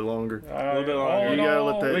oven a little bit longer. A little bit longer. all in You gotta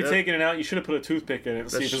let all, that- Really taking it out. You should have put a toothpick in it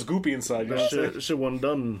and see if That's- it's goopy inside. You know That what I'm saying? shit wasn't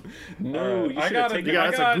done. No, you I should have gotta- taken You it got, I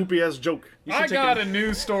that's got- a goopy ass joke. I got a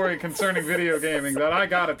news story concerning video gaming that I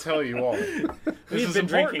gotta tell you all. This We've is been important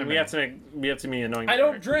drinking. to We me. have to be annoying. I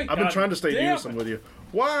don't drink. I've been God trying to stay damn innocent it. with you.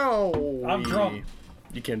 Wow. I'm drunk.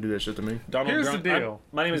 You can't do that shit to me. Donald Here's Drunk. the deal.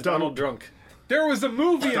 My name is Donald- Donald Drunk. There was a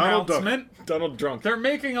movie Donald Duck. announcement. Donald Drunk. They're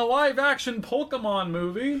making a live-action Pokemon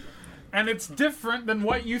movie, and it's different than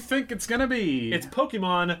what you think it's gonna be. It's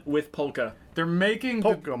Pokemon with polka. They're making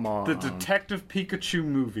Pokemon. the Detective Pikachu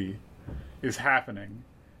movie is happening,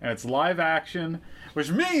 and it's live action, which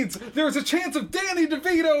means there's a chance of Danny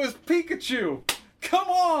DeVito as Pikachu. Come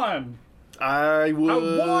on! I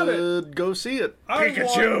would want it. go see it. I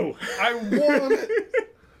want it.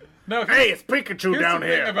 No, Hey, it's Pikachu here's down the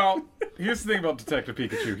thing here. here's the thing about Detective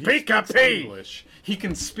Pikachu. He Pika speaks P. English. He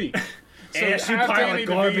can speak. So Ashy have pile Danny of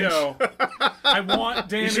garbage. DeVito. I want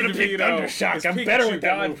Danny should've picked DeVito. Thundershock. as I'm Pikachu. better with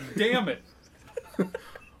that God movie. damn it.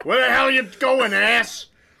 Where the hell you going, ass?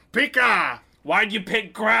 Pika! Why'd you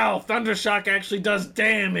pick Growl? Thundershock actually does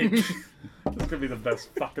damage. This could be the best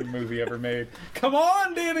fucking movie ever made. Come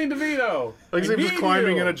on, Danny DeVito! Like he's just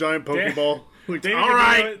climbing in a giant Pokeball. Like, Danny all DeVito,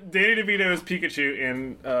 right! Danny DeVito is Pikachu,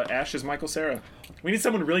 and Ash is Michael Cera. We need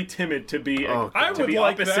someone really timid to be I would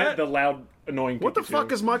like opposite that. the loud, annoying Pikachu. What the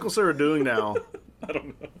fuck is Michael Cera doing now? I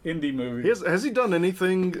don't know. Indie movie. Has he done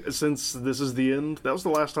anything since This Is the End? That was the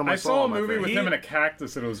last time I saw a him. movie I with think. him in a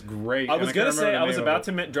cactus and it was great. I was gonna say I was about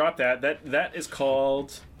to. to drop that. That is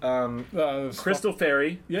called Crystal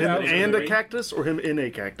Fairy. Yeah, Him that was and movie. a cactus, or him in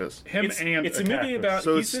a cactus? Him and it's a a movie cactus. about-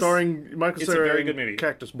 So he's it's this- starring Michael it's a Cera very and good movie.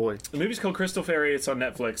 Cactus Boy. The movie's called Crystal Fairy. It's on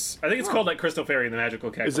Netflix. I think it's called like Crystal Fairy and the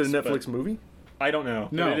Magical Cactus. Is it a Netflix but movie? I don't know.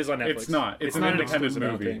 No, but it is on Netflix. it's not. It's an not independent exclusive, I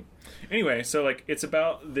don't movie. think. Anyway, so like it's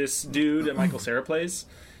about this dude that Michael Cera plays,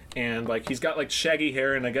 and like he's got like shaggy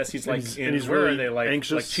hair, and I guess he's like and he's where really are they like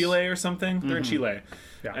anxious. Chile or something? They're in Chile,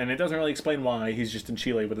 Yeah. and it doesn't really explain why. He's just in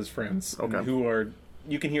Chile with his friends, and Okay. who are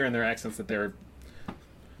you can hear in their accents that they're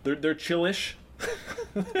Chilish.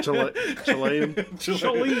 Chilean?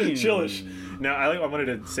 Chilish. No, I wanted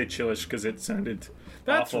to say Chilish because it sounded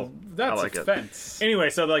awful. That's I like it. offense. Anyway,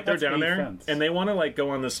 so like they're That's down an there offense. and they want to like go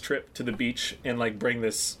on this trip to the beach and like bring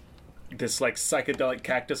this like psychedelic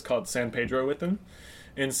cactus called San Pedro with them.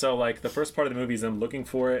 And so like the first part of the movie is them looking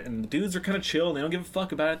for it, and the dudes are kind of chill and they don't give a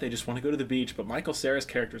fuck about it. They just want to go to the beach. But Michael Cera's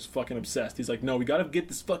character is fucking obsessed. He's like, no, we gotta get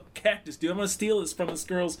this fucking cactus, dude. I'm gonna steal this from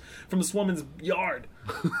this woman's yard.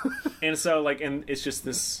 And so like, and it's just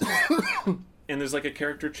this. And there's like a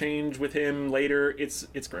character change with him later. It's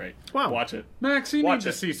great. Wow. Watch it. Max, you Watch need to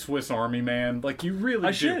it. see Swiss Army Man. Like, you really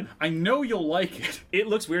I do. should. I know you'll like it. It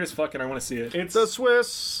looks weird as fuck, and I want to see it. It's The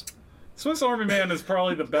Swiss. Swiss Army Man is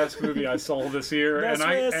probably the best movie I saw this year, The and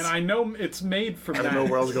Swiss. I know it's made for I don't know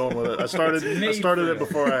where I was going with it. I started it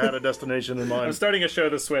before I had a destination in I'm mind. starting a show,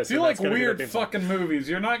 The Swiss. If you and like that's gonna be weird the theme song. fucking movies,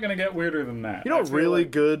 you're not going to get weirder than that. You know, I a feel really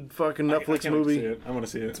like- good fucking I Netflix can't wait to see movie. it. I want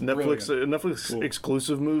to see it. Netflix, a brilliant. Netflix Cool.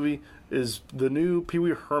 exclusive movie is the new Pee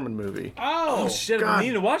Wee Herman movie. Oh, Shit, God I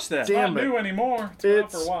need to watch that. damn not it. new anymore. It's been out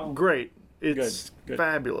It's for a while. great. It's Good.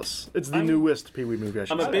 fabulous. It's the I'm- newest Pee Wee movie, I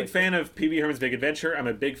should I'm a say. big fan of Pee Wee Herman's Big Adventure. I'm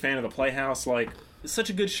a big fan of The Playhouse. Like, it's such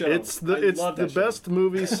a good show. It's I the love that show. best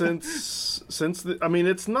movie since the. I mean,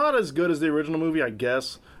 it's not as good as the original movie, I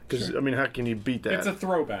guess. Because I mean, how can you beat that? It's a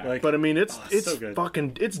throwback. Like, But I mean, it's so good.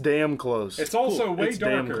 fucking it's damn close. it's also Cool. way It's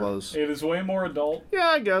damn darker. close. It is way more adult. Yeah,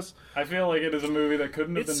 I guess. I feel like it is a movie that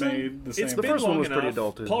couldn't have it's been so- made the same. it's The been first one long was pretty enough.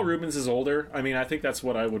 adult, too. Paul Rubens is older. I mean, I think that's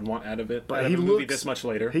what I would want out of it. But out he of a movie looks this much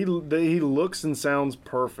later. He looks and sounds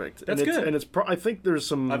perfect. That's and it's, good. And it's I think there's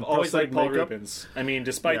some I've always liked prosthetic Paul makeup. Rubens. I mean,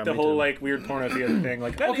 despite Yeah, the me whole too. like weird porno theater thing,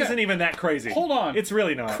 like that Okay. not even that crazy. Hold on. It's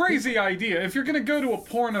really not. Crazy idea. If you're going to go to a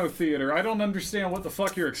porno theater, I don't understand what the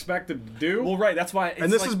fuck you're expected to do. Well, right. That's why. It's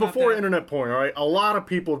And this like is not before that- internet porn, all right? A lot of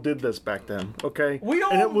people did this back then, okay? We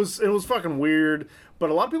all- And it was fucking weird, but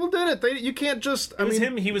a lot of people did it. You can't just. It was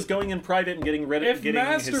him. He was going in private and getting rid of If getting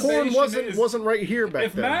his. masturbation- porn is- wasn't right here back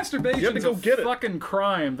if then. You had masturbation to is go a get it. fucking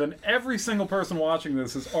crime, then every single person watching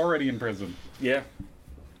this is already in prison. Yeah.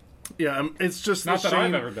 Yeah, it's just Not a that I've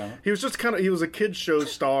shame. ever done it. He was just he was a kid show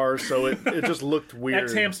star, so it just looked weird.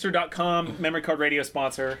 Xhamster.com, memory card radio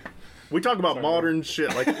sponsor. We talk about modern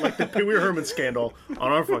shit, like the Pee Wee Herman scandal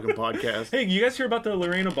on our fucking podcast. Hey, you guys hear about the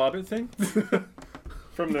Lorena Bobbitt thing?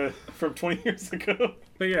 from 20 years ago?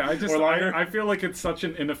 But yeah, Or longer. I feel like it's such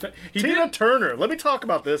an ineffective. Tina Turner, let me talk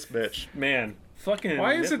about this bitch. Man, fucking.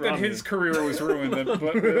 Why is Mitt it that Romney. his career was ruined,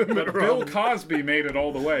 but Bill Cosby made it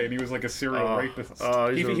all the way, and he was like a serial rapist?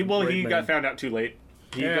 He's a He great got man. found out too late.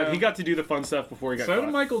 Yeah. He got to do the fun stuff before he got So caught.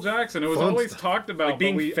 did Michael Jackson. It was Fun always stuff. talked about. Like,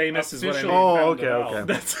 being but we famous is what I officially mean. Oh, found okay, it out.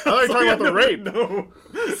 okay. That's I thought you were talking about the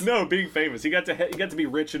rape. No, being famous. He got to be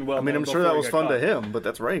rich and well. I mean, I'm sure that was fun to him, but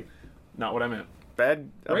that's rape. Not what I meant.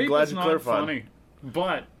 Bad. I'm Rape glad is you not clarified. funny,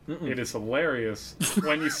 but it is hilarious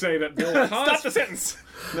when you say that Bill Stop Cosby. the sentence.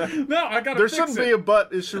 No, I gotta There fix shouldn't it. be a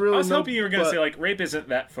but. It should really. I was no hoping you were going to but. say like rape isn't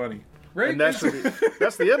that funny. Rape, And that is, should be,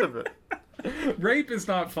 that's the end of it. rape is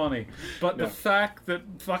not funny, but No. the fact that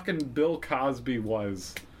fucking Bill Cosby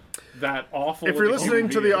was that awful. If you're of a listening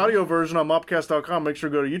human to the being. audio version on mopcast.com, make sure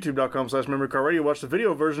to go to youtube.com/memorycardradio, watch the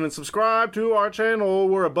video version, and subscribe to our channel.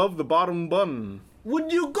 We're above the bottom button.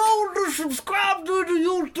 Would you go to subscribe to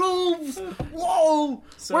the YouTube? Whoa!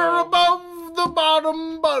 So, We're above the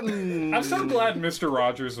bottom button. I'm so glad Mr.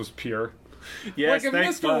 Rogers was pure. yes, like if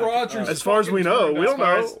thanks, Mr. fuck. Rogers, As far as we know, we don't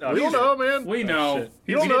know. We don't know, man. We know. shit.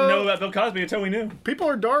 You We don't didn't know. know about Bill Cosby until we knew. People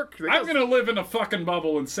are dark. They I'm got- gonna live in a fucking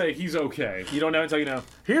bubble and say he's okay. You don't know until you know.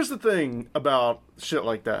 Here's the thing about shit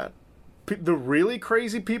like that. The really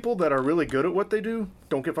crazy people that are really good at what they do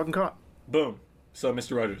don't get fucking caught. Boom. So,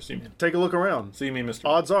 Mr. Rogers, you mean? Take a look around. So you mean Mr.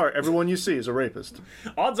 Odds are everyone you see is a rapist.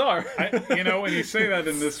 Odds are. When you say that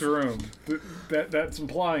in this room, that's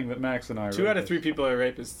implying that Max and I are 2 out of rapists. 3 people are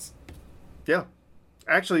rapists. Yeah.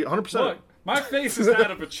 Actually, 100%. Look, my face is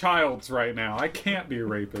that of a child's right now. I can't be a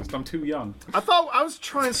rapist. I'm too young. I thought I was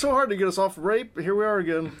trying so hard to get us off rape. Here we are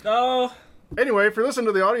again. Oh, Anyway, if you're listening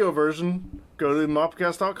to the audio version, go to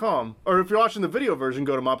mobcast.com. Or if you're watching the video version,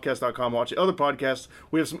 go to mobcast.com. Watch the other podcasts.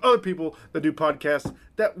 We have some other people that do podcasts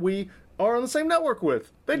that we are on the same network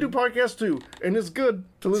with. They do podcasts too, and it's good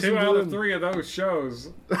to listen 2 to out them. of 3 of those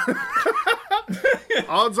shows.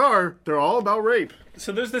 Odds are they're all about rape.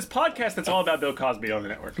 so there's this podcast that's all about Bill Cosby on the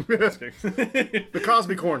network. The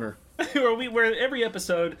Cosby Corner. where every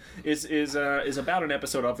episode is about an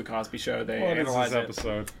episode of the Cosby Show. They What is analyze this it.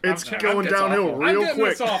 episode? It's I'm going it's downhill awful. I'm real getting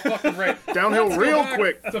quick. this all fucking right. Downhill Let's go real back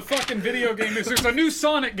quick. to fucking video game news. There's a new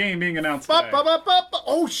Sonic game being announced today.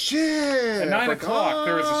 Oh shit! At 9 I o'clock,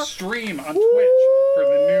 there is a forgot. stream on Twitch for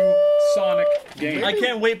the new Sonic game. I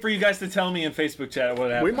can't wait for you guys to tell me in Facebook chat what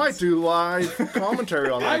happens. We might do live commentary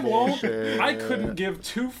on that I won't. bullshit. I couldn't give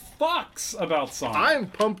 2 fucks about Sonic. I'm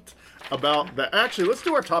pumped about that. Actually, let's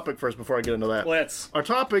do our topic first before I get into that. Let's. Our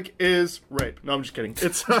topic is rape. No, I'm just kidding.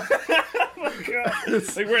 It's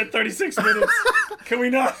Like we're at 36 minutes. Can we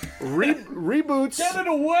not reboots. get it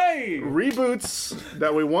away? Reboots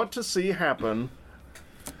that we want to see happen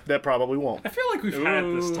that probably won't. I feel like we've had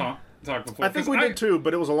this talk before. I think 'cause we did too,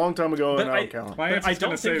 but it was a long time ago, and I don't count. My But answer's I don't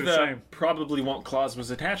gonna say think the the same. probably won't clause was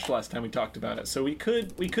attached last time we talked about it. So we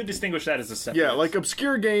could distinguish that as a separate. Yeah, like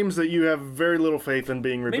obscure games that you have very little faith in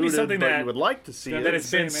being rebooted, something but that- you would like to see that it. it's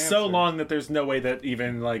been Same so answer. long that there's no way that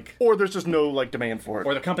even like Or there's just no like demand for it.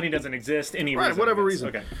 or the company doesn't exist. Any Right, reason, whatever I guess. reason.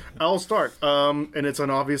 Okay. I'll start. And it's an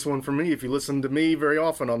obvious one for me. If you listen to me very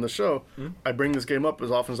often on the show, I bring this game up as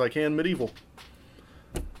often as I can. Medieval.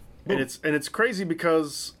 And it's crazy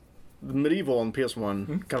because the Medieval on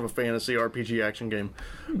PS1, kind of a fantasy RPG action game,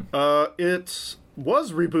 it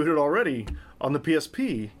was rebooted already on the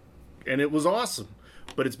PSP, and it was awesome.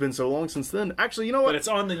 But it's been so long since then. Actually, you know what? But it's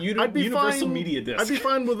on the I'd be Universal fine, Media Disc. I'd be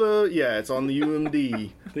fine with it's on the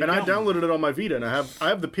UMD. And I downloaded it on my Vita, and I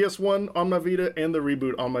have the PS1 on my Vita and the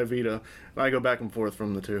reboot on my Vita. And I go back and forth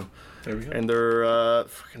from the two. There we go. And they're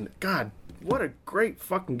fucking God, what a great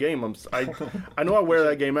fucking game. I know I wear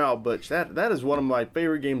that game out, but that is one of my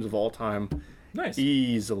favorite games of all time. Nice.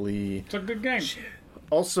 Easily. It's a good game.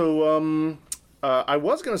 Also, I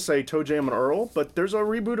was gonna say Toe Jam and Earl, but there's a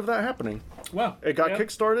reboot of that happening. Well, It got yeah.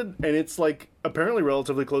 kickstarted, and it's like apparently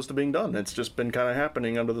relatively close to being done. It's just been kind of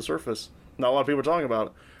happening under the surface. Not a lot of people are talking about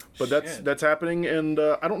it, but Shit. that's happening. And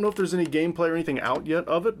I don't know if there's any gameplay or anything out yet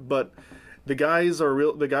of it, but the guys that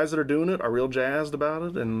are doing it are real jazzed about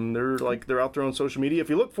it, and they're out there on social media. If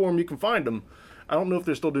you look for them, you can find them. I don't know if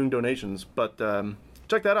they're still doing donations, but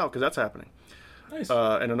check that out because that's happening. Nice.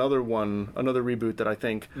 And another reboot that I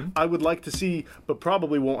think I would like to see, but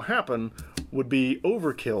probably won't happen, would be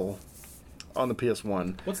Overkill on the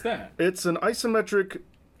PS1. What's that? It's an isometric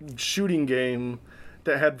shooting game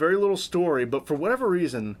that had very little story, but for whatever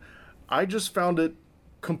reason, I just found it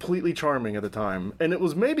completely charming at the time. And it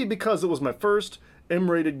was maybe because it was my first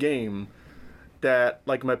M-rated game that,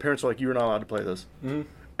 like, my parents were like, "You're not allowed to play this." Mm-hmm.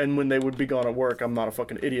 And when they would be gone at work, I'm not a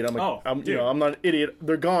fucking idiot. I'm not an idiot.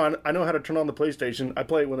 They're gone. I know how to turn on the PlayStation. I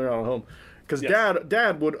play it when they're not at home. Because Yes.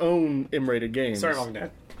 Dad would own M-rated games. Sorry, Mom and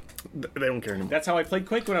Dad. They don't care anymore. That's how I played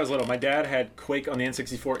Quake when I was little. My dad had Quake on the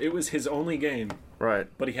N64. It was his only game, Right.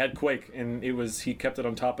 but he had Quake, and he kept it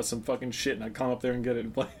on top of some fucking shit, and I'd come up there and get it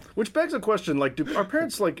and play. Which begs the question, like, do our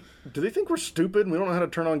parents, like, do they think we're stupid and we don't know how to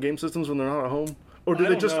turn on game systems when they're not at home? Or do I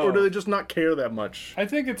they don't just know. or do they just not care that much? I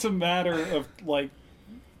think it's a matter of like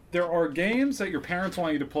there are games that your parents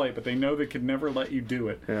want you to play, but they know they could never let you do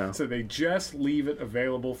it. Yeah. So they just leave it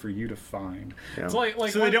available for you to find. Yeah. It's like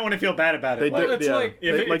So they don't want to feel bad about it. They Like, do- it's yeah. like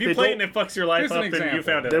if Like, you they play it don't- and it fucks your life Here's an up, then you example.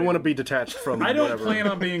 found it. They want to be detached from I don't whatever. plan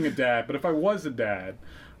on being a dad, but if I was a dad,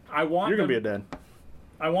 I want You're going to them, be a dad.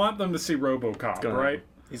 I want them to see RoboCop, gonna right?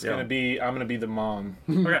 He's Yeah. I'm gonna be the mom.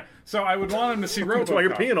 Okay, so I would want them to see RoboCop. That's why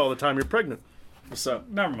you're peeing all the time. You're pregnant. What's up?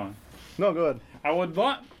 Never mind. No, go ahead. I would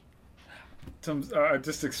want some. I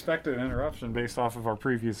just expected an interruption based off of our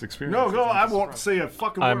previous experience. No, go. I won't say a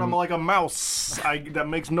fucking word. I'm- I'm like a mouse. That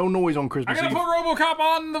makes no noise on I'm Christmas gonna Eve. put RoboCop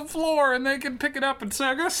on the floor, and they can pick it up and say,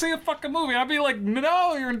 "I'm gonna see a fucking movie." I'd be like,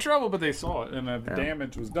 "No, you're in trouble," but they saw it, and the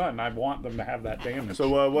damage was done. I want them to have that damage.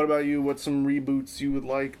 So, what about you? What's some reboots you would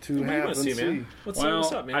like to What do you have want and to see, man? see? well,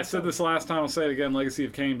 What's up, man? I said this last time. I'll say it again. Legacy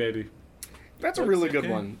of Kain, baby. That's a really good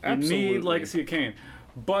okay. one. You Absolutely. need Legacy of Kain.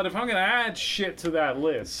 But if I'm gonna add shit to that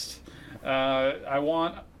list, I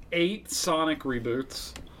want 8 Sonic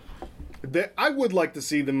reboots. I would like to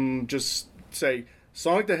see them just say,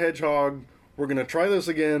 Sonic the Hedgehog, we're going to try this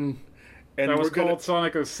again. And That was we're gonna, called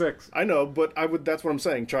Sonic 06. I know, but that's what I'm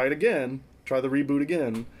saying. Try it again. Try the reboot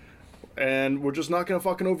again. And we're just not going to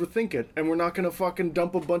fucking overthink it. And we're not going to fucking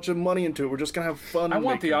dump a bunch of money into it. We're just going to have fun. I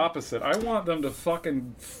want the making it. opposite. I want them to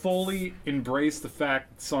fucking fully embrace the fact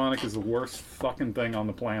that Sonic is the worst fucking thing on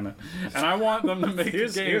the planet. And I want them to make a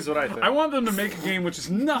game. Here's what I think. I want them to make a game which is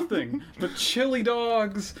nothing but chili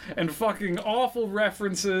dogs and fucking awful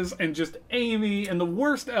references and just Amy and the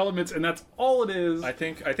worst elements, and that's all it is. I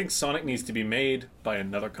think Sonic needs to be made by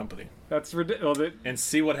another company That's ridiculous. and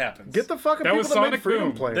see what happens. Get the fucking That people was that Sonic made Freedom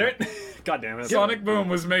Boom. Planet. There- God damn it! Sonic Boom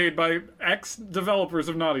was made by ex-developers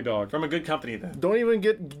of Naughty Dog. From a good company then.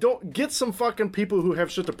 Don't get some fucking people who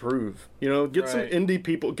have shit to prove. You know, get some Right. indie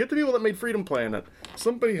people. Get the people that made Freedom Planet.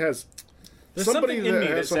 Somebody There's that something in me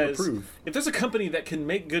that has something says to prove. if there's a company that can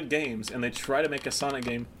make good games and they try to make a Sonic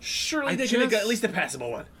game, surely I they can make just- at least a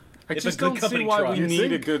passable one. I If just a good don't see company why tries. we You need a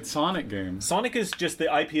think? good Sonic game. Sonic is just the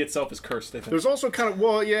IP itself is cursed. I think. There's also kind of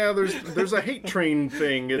there's a hate train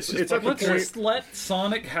thing. It's just at the Let's point. just let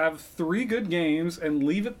Sonic have 3 good games and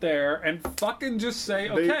leave it there and fucking just say,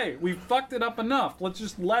 okay, we fucked it up enough. Let's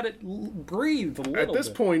just let it breathe a little At this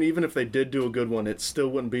bit. point, even if they did do a good one, it still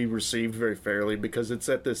wouldn't be received very fairly because it's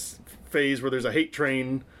at this phase where there's a hate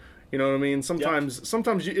train. You know what I mean? Sometimes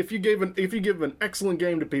if you give an excellent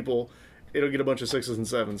game to people, it'll get a bunch of 6s and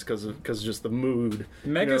 7s because just the mood.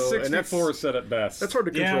 Mega you know, and 64 said it best. That's hard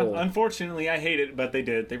to yeah, control. unfortunately, I hate it, but they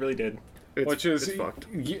did. They really did. Which is it's fucked.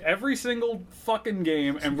 every single fucking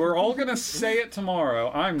game, and we're all gonna say it tomorrow.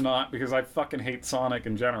 I'm not, because I fucking hate Sonic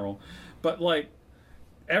in general. But like,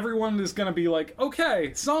 everyone is gonna be like,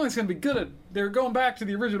 okay, Sonic's gonna be good at. They're going back to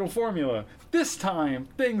the original formula. This time,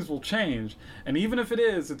 things will change, and even if it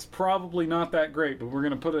is, it's probably not that great. But we're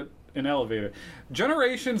gonna put it in elevator.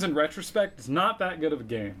 Generations, in retrospect, is not that good of a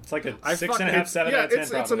game. It's like a I 6.5, 7 out of 10.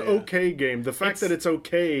 it's an probably, yeah. okay game. The fact that it's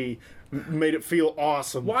okay made it feel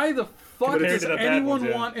awesome. Why the fuck Compared does to the bad anyone ones,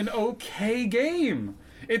 yeah. want an okay game?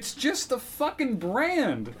 It's just a fucking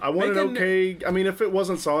brand. I want Make an okay. I mean, if it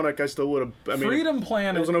wasn't Sonic, I still would have. I mean, Freedom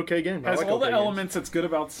Planet it was an okay game. I has like all the okay games. elements that's good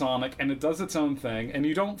about Sonic, and it does its own thing. And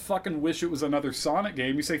you don't fucking wish it was another Sonic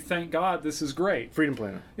game. You say, "Thank God, this is great." Freedom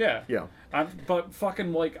Planet. Yeah, Yeah. But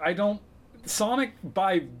fucking like, I don't. Sonic,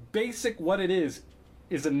 by basic what it is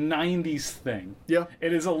a '90s thing. Yeah.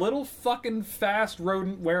 It is a little fucking fast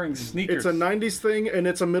rodent wearing sneakers. It's a '90s thing, and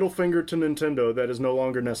it's a middle finger to Nintendo that is no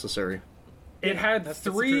longer necessary. It had that's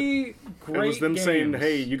the 3 great It was them games. saying,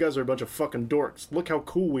 "Hey, you guys are a bunch of fucking dorks. Look how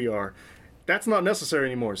cool we are." That's not necessary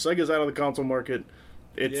anymore. Sega's out of the console market.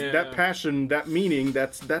 It's Yeah. that passion, that meaning.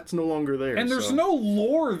 That's no longer there. And there's so. no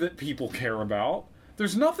lore that people care about.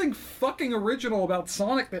 There's nothing fucking original about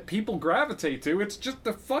Sonic that people gravitate to. It's just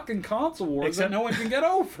the fucking console wars Except- that no one can get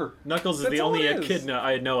over. Knuckles is That's the all only it is. kid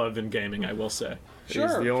I know of in gaming, I will say. Sure.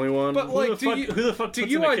 He's the only one. But like, who the fuck do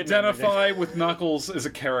puts you in a kid in identify with Knuckles as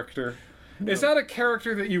a character? Is that a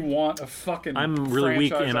character that you want a fucking I'm really weak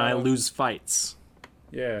franchise and I out of? lose fights.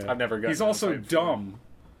 Yeah. I've never gotten He's in a also fight before. dumb.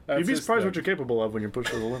 That's You'd be his surprised thing. what you're capable of when you're pushed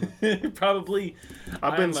to the limit. Probably.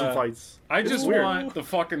 I've been in I'm, some fights. I just weird. want the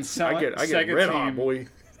fucking I get Sega red team. hot, boy.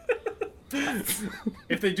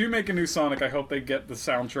 If they do make a new Sonic, I hope they get the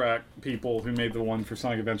soundtrack people who made the one for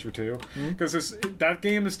Sonic Adventure 2. Because that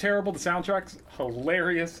game is terrible, the soundtrack's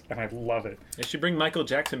hilarious, and I love it. They should bring Michael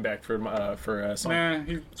Jackson back for Sonic.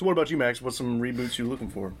 Nah, So what about you, Max? What's some reboots you looking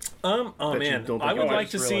for? Oh that you man, don't I think would about. like I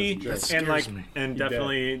to just see, realized it and scares like, me. and You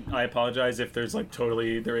definitely, I apologize if there's like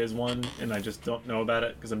totally there is one, and I just don't know about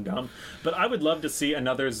it because I'm dumb. But I would love to see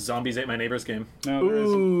another Zombies Ate My Neighbors game. no, there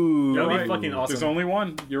isn't. Ooh, That would be Right. fucking awesome. There's only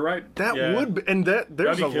one. You're right. that Yeah. would be, and there's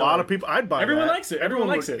That'd be a killer. lot of people. I'd buy Everyone that. likes it. Everyone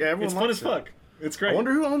likes would- it. yeah, everyone It's fun likes as fuck. It's great. I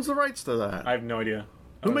wonder who owns the rights to that. I have no idea.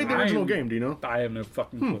 Who made the I- original game? Do you know? I have no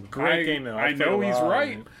fucking clue. Great game though. I I've played know a he's lot.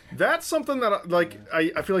 right. That's something that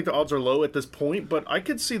I feel like the odds are low at this point, but I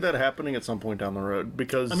could see that happening at some point down the road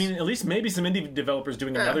because I mean, at least maybe some indie developers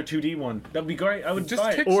doing another 2D one. That'd be great. I would Just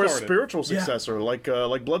buy it. kick- or a started. spiritual successor like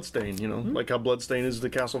Bloodstain, you know, like how Bloodstain is the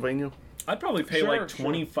Castlevania, I'd probably pay Sure, like sure.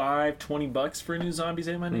 $25-$20 for a new Zombies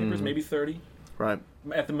Ate My Neighbors, maybe 30 right?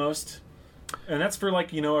 at the most. And that's for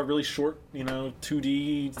like, a really short,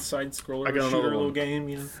 2D side scroller I got shooter another little one.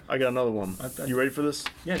 game, I got another one. I- You ready for this?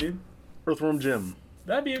 Yeah, dude. Earthworm Jim.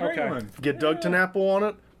 That'd be a great Okay. one. Get Doug Tenapple on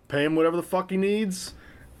it. Pay him whatever the fuck he needs.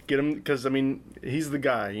 Get him because I mean he's the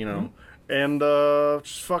guy, you know. And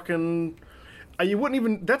just fucking. You wouldn't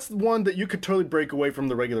even. That's one that you could totally break away from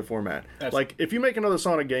the regular format. That's- Like if you make another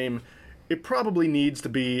Sonic game, it probably needs to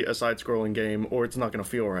be a side-scrolling game, or it's not going to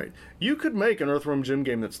feel right. You could make an Earthworm Jim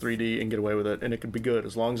game that's 3D and get away with it, and it could be good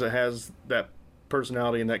as long as it has that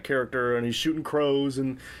personality and that character, and he's shooting crows,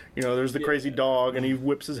 and there's the crazy dog, and he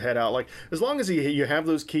whips his head out. Like, as long as you have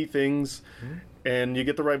those key things, and you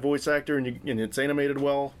get the right voice actor, and it's animated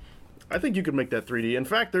well, I think you could make that 3D. In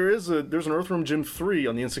fact, there's an Earthworm Jim 3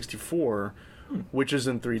 on the N64. Which is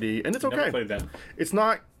in 3D, and it's okay. Never played that. It's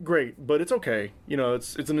not great, but it's okay.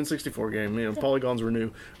 It's an N64 game. Polygons were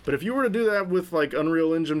new. But if you were to do that with like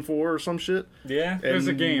Unreal Engine 4 or some shit, there's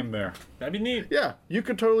a game there. That'd be neat. Yeah, you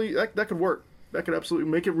could totally that could work. That could absolutely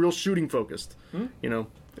make it real shooting focused. Yeah,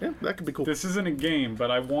 that could be cool. This isn't a game, but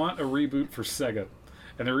I want a reboot for Sega,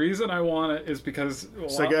 and the reason I want it is because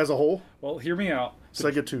Sega as a whole. Well, hear me out.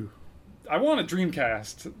 Sega 2. I want a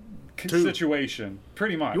Dreamcast situation,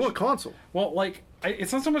 pretty much. You want a console? Well, like,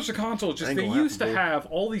 it's not so much the console, it's just they used to have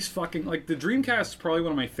all these fucking, like, the Dreamcast is probably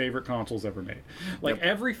one of my favorite consoles ever made. Like,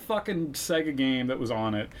 every fucking Sega game that was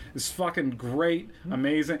on it is fucking great,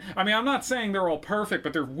 amazing. I mean, I'm not saying they're all perfect,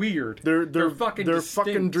 but they're weird. They're fucking they're distinct.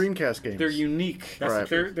 fucking Dreamcast games. They're unique. Right.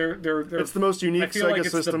 They're it's the most unique Sega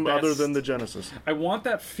system other than the Genesis. I want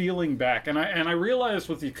that feeling back, and I realized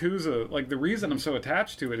with Yakuza, like, the reason I'm so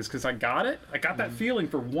attached to it is because I got it. I got that feeling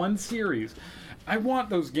for one series. I want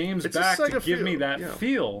those games back to give me that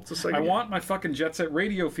feel. I want my fucking Jet Set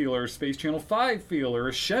Radio feel, or Space Channel 5 feel, or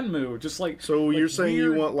a Shenmue. Just like you're saying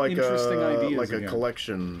you want like a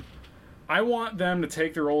collection. I want them to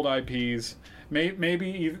take their old IPs,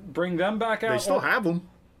 maybe bring them back out. They still have them.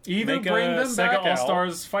 Either Make bring them Sega back out,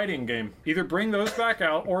 All-Stars fighting game. Either bring those back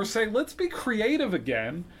out, or say let's be creative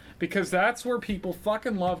again. Because that's where people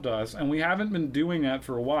fucking loved us, and we haven't been doing that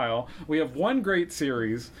for a while. We have one great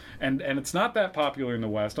series, and it's not that popular in the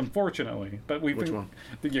West, unfortunately. But we've been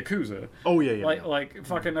the Yakuza. Oh yeah. Like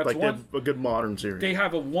fucking that's like one. A good modern series. They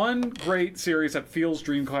have one great series that feels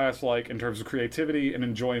Dreamcast like in terms of creativity and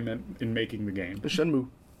enjoyment in making the game. The Shenmue.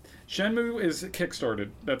 Shenmue is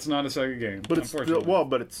kickstarted. That's not a Sega game. But it's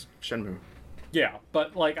but it's Shenmue. Yeah,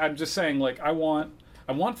 but like I'm just saying, like I want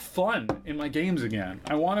fun in my games again.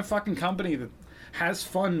 I want a fucking company that has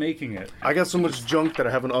fun making it. I got so much junk that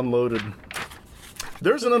I haven't unloaded.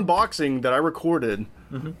 There's an unboxing that I recorded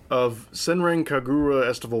of Senran Kagura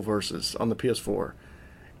Estival Versus on the PS4.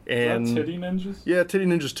 And is that Titty Ninjas? Yeah, Titty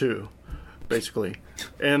Ninjas 2, basically.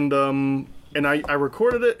 And I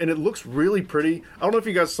recorded it, and it looks really pretty. I don't know if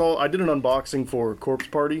you guys saw, I did an unboxing for Corpse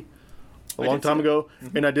Party a long time ago,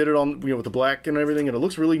 and I did it on with the black and everything, and it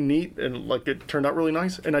looks really neat, and like it turned out really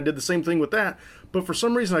nice. And I did the same thing with that, but for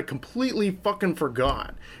some reason I completely fucking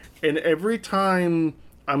forgot. And every time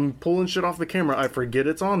I'm pulling shit off the camera, I forget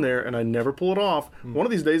it's on there, and I never pull it off. One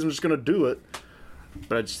of these days I'm just gonna do it,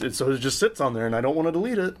 but so it just sits on there, and I don't want to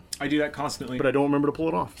delete it. I do that constantly, but I don't remember to pull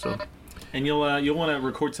it off. So. And you'll want to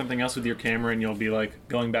record something else with your camera, and you'll be like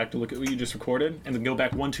going back to look at what you just recorded, and then go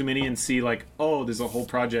back one too many and see like, oh, there's a whole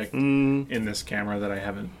project in this camera that I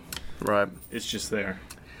haven't. Right. It's just there.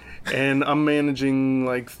 And I'm managing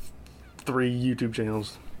like 3 YouTube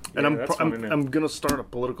channels, and I'm gonna start a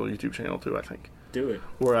political YouTube channel too. I think. Do it.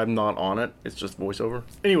 Where I'm not on it. It's just voiceover.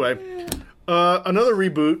 Anyway, another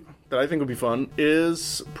reboot that I think would be fun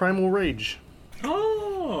is Primal Rage.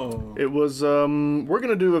 Oh. It was. We're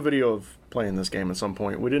gonna do a video of playing this game at some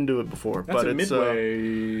point. We didn't do it before, but it's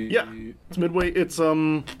Midway. Yeah, it's Midway. It's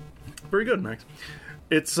very good, Max.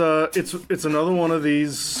 It's another one of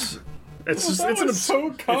these. It's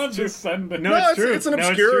so condescending. No, it's true. It's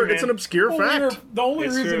an obscure fact. The only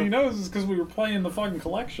reason he knows is because we were playing the fucking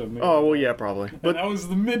collection. Oh well, yeah, probably. But that was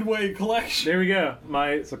the Midway collection. There we go.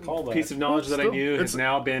 My piece of knowledge that I knew has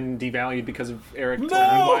now been devalued because of Eric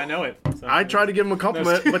telling me why I know it. So, I tried to give him a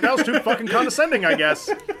compliment, but that was too fucking condescending, I guess.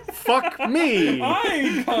 Fuck me.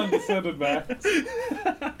 I condescended, Max.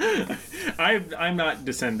 I'm not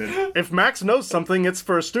descended. If Max knows something, it's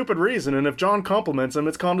for a stupid reason, and if John compliments him,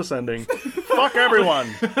 it's condescending. Fuck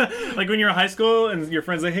everyone. Like when you're in high school and your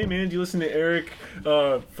friends like, hey man, do you listen to Eric?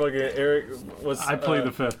 Eric was. I play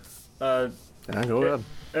the fifth. Yeah, go ahead.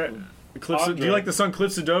 Do you like the song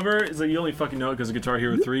Cliffs of Dover? It's like you only fucking know it because of Guitar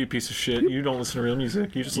Hero 3, you piece of shit. You don't listen to real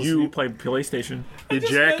music. You just you play PlayStation. You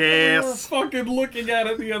jackass. We were fucking looking at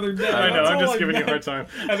it the other day. I know, I'm just giving you a hard time.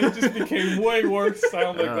 And it just became way worse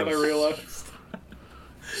sounding than I realized.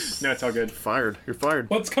 No, it's all good. Fired. You're fired.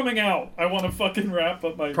 What's coming out? I want to fucking wrap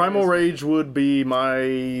up my... Primal Rage would be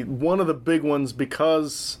one of the big ones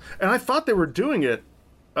because... And I thought they were doing it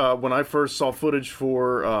when I first saw footage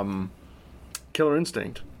for Killer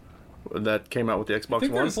Instinct that came out with the Xbox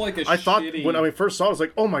One. I thought when I first saw it, I was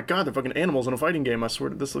like, oh my god, they're fucking animals in a fighting game. I swear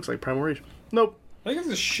this looks like Primal Rage. Nope. I think it's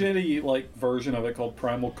a shitty like version of it called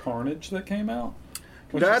Primal Carnage that came out.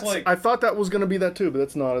 Which That's is like, I thought that was gonna be that too, but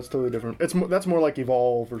it's not. It's totally different. That's more like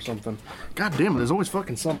Evolve or something. God damn it! There's always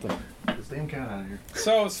fucking something. Get this damn cat out of here.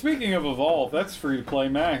 so speaking of Evolve, that's free to play.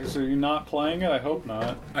 Max, are you not playing it? I hope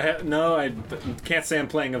not. I can't say I'm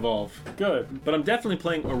playing Evolve, Good. but I'm definitely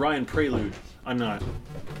playing Orion Prelude. I'm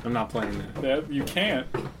not playing that. Yeah, you can't.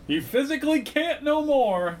 You physically can't no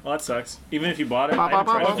more. Well, that sucks. Even if you bought it, I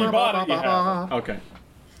haven't tried If you it. bought it, you have it. Okay.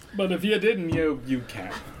 But if you didn't, you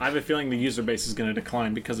can't. I have a feeling the user base is going to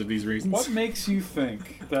decline because of these reasons. What makes you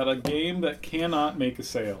think that a game that cannot make a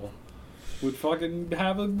sale would fucking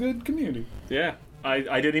have a good community? Yeah, I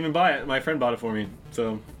didn't even buy it. My friend bought it for me.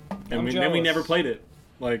 So, then we jealous. never played it.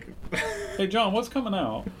 Like, Hey, John, what's coming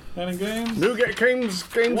out? Any games? New games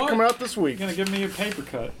What? coming out this week. You're gonna give me a paper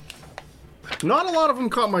cut. Not a lot of them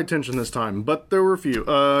caught my attention this time, but there were a few.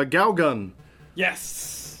 Galgun.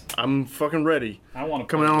 Yes! I'm fucking ready. I want to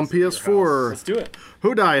Coming out on PS4. let's do it.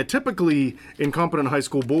 Hodai, a typically incompetent high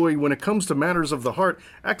school boy, when it comes to matters of the heart,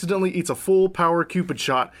 accidentally eats a full power Cupid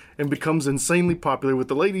shot and becomes insanely popular with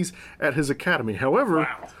the ladies at his academy. However,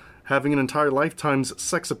 having an entire lifetime's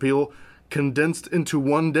sex appeal condensed into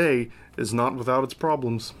one day is not without its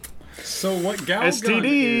problems. So what Galgun is...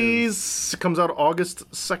 STDs comes out August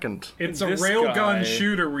 2nd. It's a This railgun guy-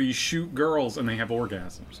 shooter where you shoot girls and they have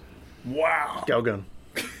orgasms. Wow. Galgun.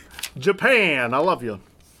 Japan, I love you.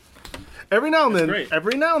 Every now and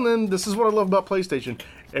then, this is what I love about PlayStation.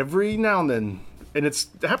 Every now and then, and it's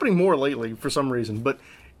happening more lately for some reason, but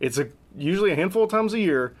it's usually a handful of times a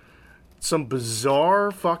year, some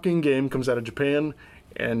bizarre fucking game comes out of Japan,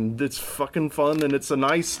 and it's fucking fun, and it's a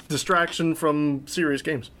nice distraction from serious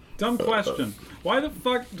games. Dumb question. Why the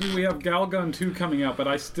fuck do we have Galgun 2 coming out, but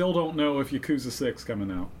I still don't know if Yakuza 6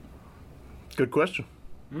 coming out? Good question.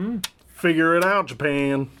 Figure it out,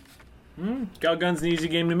 Japan. Galgun's an easy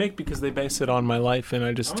game to make because they base it on my life, and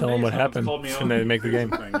I just tell them what happened, and they make the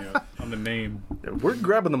game. On the name. We're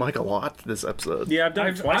grabbing the mic a lot this episode. Yeah, I've done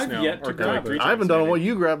it twice I've now. yet to or grab three it. I haven't times done it. maybe. Well,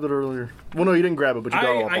 you grabbed it earlier. Well, no, you didn't grab it, but you got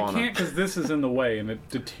all up I on can't it. because this is in the way and it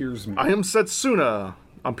deters me. I Am Setsuna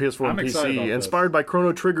on PS4 I'm and excited about PC. this. Inspired by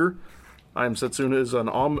Chrono Trigger, I Am Setsuna is an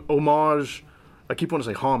homage. I keep wanting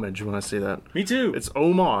to say homage when I say that. Me too. It's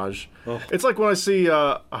homage. It's like when I see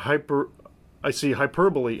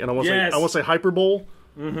hyperbole, and I want to Yes. say hyperbole.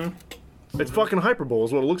 Mm-hmm. It's fucking hyperbole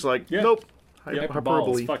is what it looks like. Yeah. Nope. Yep,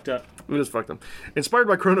 Hyperbole. it's fucked up. It is fucked up. Inspired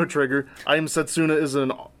by Chrono Trigger, I Am Setsuna is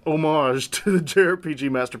an homage to the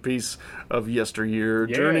JRPG masterpiece of yesteryear.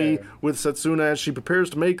 Yeah. Journey with Setsuna as she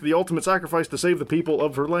prepares to make the ultimate sacrifice to save the people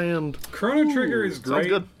of her land. Chrono Trigger is great,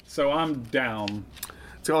 good. so I'm down.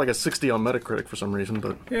 It's got like a 60 on Metacritic for some reason,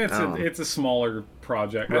 but Yeah, I don't know. it's a smaller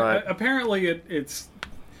project. Right. Apparently, it's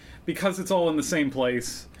because it's all in the same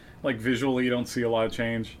place. Like visually, you don't see a lot of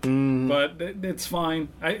change, but it's fine.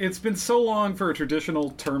 It's been so long for a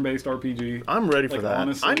traditional turn-based RPG. I'm ready for like, that.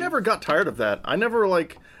 honestly- I never got tired of that. I never I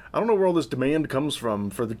don't know where all this demand comes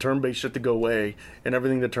from for the turn-based shit to go away and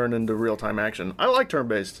everything to turn into real-time action. I like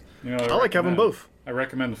turn-based. You know, I like having recommend- both. I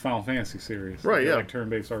recommend the Final Fantasy series. Right, If you yeah. like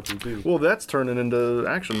turn-based RPG. Well, that's turning into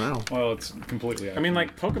action now. Well, it's completely. I mean,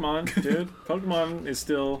 like Pokemon, dude. Pokemon is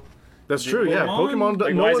still. That's true, yeah. Pokemon? Pokemon.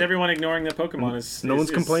 Like, no why is one- everyone ignoring that Pokemon is? No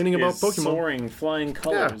one's complaining about Pokemon. Soaring, flying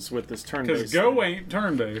colors with this because turn-based. Go ain't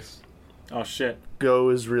turn-based. Oh shit. Go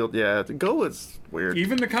is real. Yeah, Go is weird.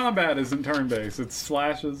 Even the combat isn't turn-based. It's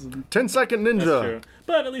slashes. And... 10-second That's Ninja. true.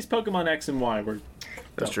 But at least Pokemon X and Y were.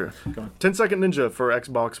 That's true. Go on. 10-second Ninja for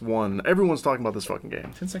Xbox One. Everyone's talking about this fucking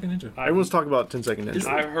game. 10-second Ninja. Everyone's talking about 10-second Ninja.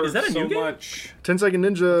 I've heard Is that a so new game? much. 10-second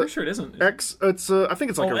Ninja. Pretty sure it isn't. X. It's I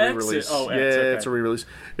think it's like Oh, a X re-release. is- oh, X, yeah, okay. it's a re-release.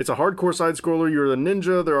 It's a hardcore side scroller. You're the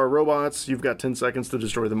ninja. There are robots. You've got 10 seconds to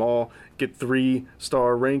destroy them all. Get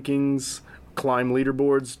 3-star rankings. Climb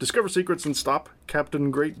leaderboards. Discover secrets and stop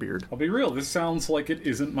Captain Greatbeard. I'll be real. This sounds like it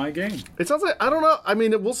isn't my game. It sounds like I don't know. I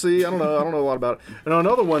mean, we'll see. I don't know. I don't know a lot about it. And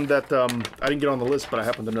another one that I didn't get on the list, but I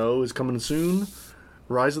happen to know is coming soon.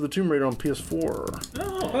 Rise of the Tomb Raider on PS4.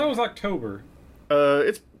 Well, that was October.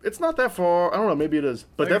 It's not that far. I don't know. Maybe it is,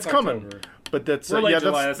 but I think that's it's coming. October. But that's We're late yeah.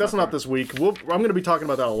 July, That's that's not not this week. I'm going to be talking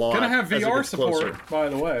about that a lot. Gonna have as it VR gets support, closer. by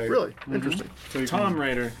the way. Really interesting. So you Tomb can,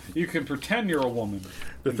 Raider. you can pretend you're a woman.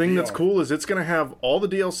 The in thing that's VR. cool is it's going to have all the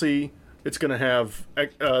DLC. It's going to have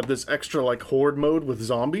this extra like horde mode with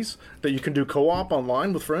zombies that you can do co-op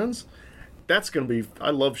online with friends. That's going to be. I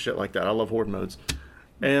love shit like that. I love horde modes.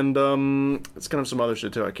 And it's going to have some other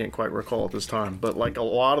shit too. I can't quite recall at this time. But like a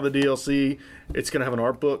lot of the DLC, it's going to have an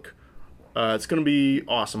art book. It's going to be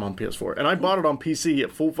awesome on PS4. And I bought it on PC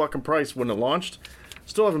at full fucking price when it launched.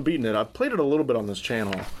 Still haven't beaten it. I've played it a little bit on this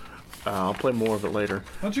channel. I'll play more of it later.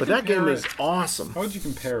 How'd you But that game compare is it? awesome. How would you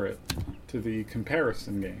compare it to the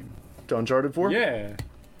comparison game? To Uncharted 4? Yeah.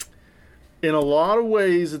 In a lot of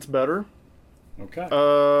ways, it's better. Okay.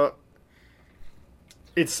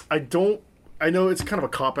 I know it's kind of a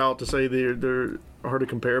cop-out to say they're hard to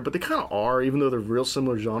compare, but they kind of are, even though they're real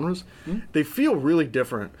similar genres. They feel really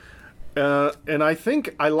different. And I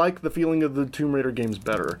think I like the feeling of the Tomb Raider games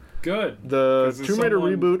better. Good. The 'Cause Tomb Raider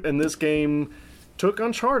someone- reboot and this game took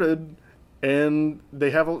Uncharted, and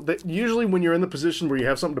usually when you're in the position where you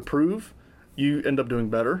have something to prove, you end up doing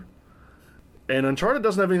better. And Uncharted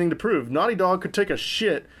doesn't have anything to prove. Naughty Dog could take a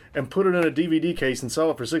shit and put it in a DVD case and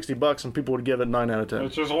sell it for $60, and people would give it 9 out of 10.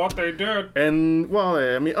 That's just what they did. And well,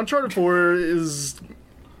 I mean, Uncharted 4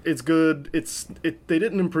 it's good. They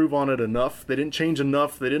didn't improve on it enough. They didn't change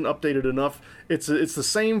enough. They didn't update it enough. It's the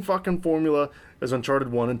same fucking formula as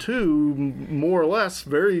Uncharted 1 and 2, more or less,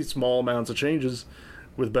 very small amounts of changes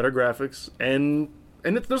with better graphics. And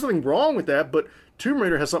there's nothing wrong with that, but Tomb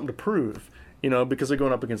Raider has something to prove, because they're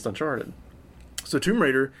going up against Uncharted. So Tomb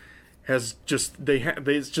Raider has just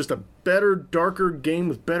it's just a better, darker game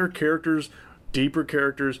with better characters, deeper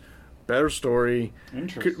characters, better story.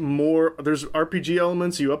 Interesting. There's RPG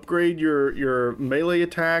elements. You upgrade your melee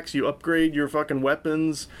attacks. You upgrade your fucking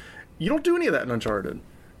weapons. You don't do any of that in Uncharted.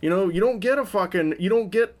 You don't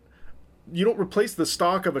get you don't replace the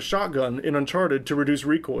stock of a shotgun in Uncharted to reduce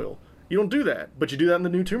recoil. You don't do that, but you do that in the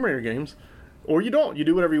new Tomb Raider games, or you don't. You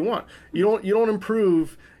do whatever you want. You don't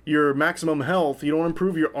improve your maximum health. You don't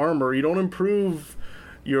improve your armor. You don't improve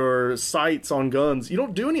your sights on guns. You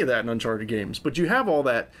don't do any of that in Uncharted games, but you have all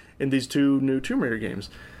that in these two new Tomb Raider games.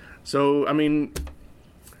 So, I mean,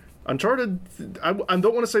 Uncharted, I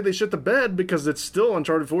don't want to say they shit the bed, because it's still,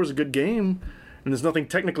 Uncharted 4 is a good game, and there's nothing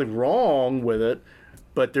technically wrong with it,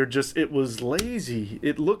 but it was lazy.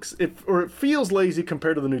 It feels lazy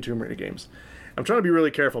compared to the new Tomb Raider games. I'm trying to be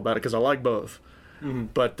really careful about it, because I like both. Mm-hmm.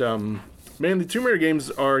 But, man, the Tomb Raider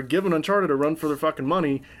games are giving Uncharted a run for their fucking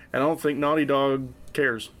money, and I don't think Naughty Dog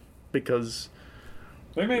cares, because,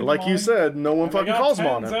 like you said, no one fucking calls them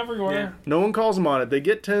on it. Everywhere. Yeah. No one calls them on it. They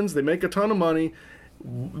get tens, they make a ton of money.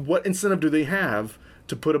 What incentive do they have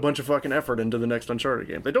to put a bunch of fucking effort into the next Uncharted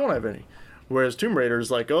game? They don't have any. Whereas Tomb Raider is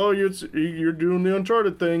like, oh, you're doing the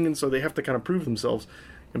Uncharted thing, and so they have to kind of prove themselves.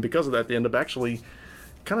 And because of that, they end up actually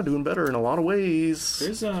kind of doing better in a lot of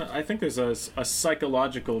ways. I think there's a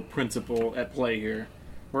psychological principle at play here,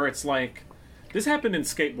 where it's like, this happened in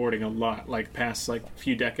skateboarding a lot, like past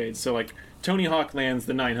few decades. So like Tony Hawk lands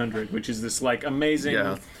the 900, which is this like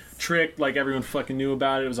amazing trick, like everyone fucking knew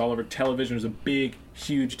about it. It was all over television. It was a big,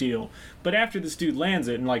 huge deal. But after this dude lands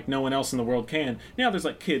it, and like no one else in the world can, now there's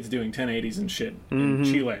like kids doing 1080s and shit in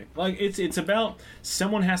Chile. Like it's about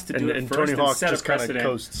someone has to do it and first Tony Hawk and set just a precedent. kind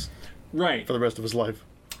of coasts Right. for the rest of his life.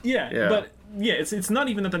 Yeah, but it's not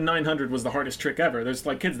even that the 900 was the hardest trick ever. There's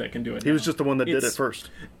like kids that can do it. He was just the one that did it first.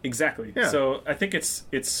 Exactly. Yeah. So I think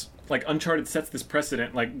it's like Uncharted sets this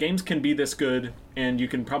precedent. Like games can be this good, and you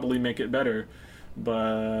can probably make it better.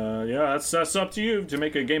 But yeah, that's up to you to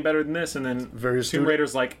make a game better than this. And then Very astute. Tomb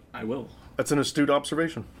Raider's like, I will. That's an astute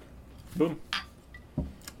observation. Boom.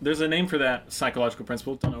 There's a name for that psychological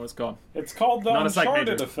principle. Don't know what it's called. It's called the Not a psych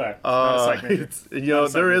Uncharted major. effect. Not a psych major.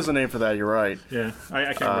 There is a name for that. You're right. Yeah, I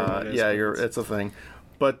can't remember what it is. It's a thing.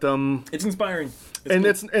 But It's inspiring. and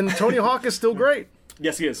cool. and Tony Hawk is still great.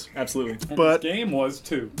 Yes, he is. Absolutely. And but- this game was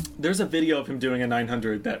too. There's a video of him doing a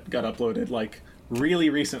 900 that got uploaded like really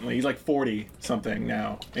recently. He's like 40 something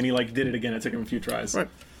now, and he like did it again. It took him a few tries. Right.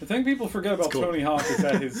 The thing people forget about cool. Tony Hawk is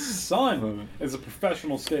that his son is a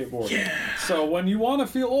professional skateboarder. Yeah. So when you want to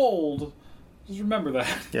feel old, just remember that.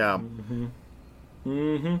 Yeah. Mm-hmm.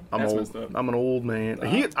 I'm That's old. messed up. I'm an old man.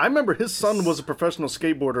 I remember his son was a professional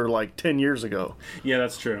skateboarder like 10 years ago. Yeah,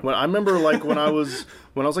 that's true. When I remember like when I was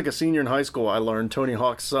like a senior in high school, I learned Tony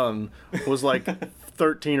Hawk's son was like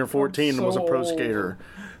 13 or 14 and was a pro so skater.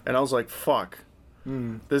 And I was like, fuck.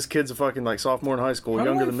 This kid's a fucking like sophomore in high school, How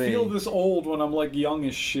younger do I than me. feel this old when I'm like young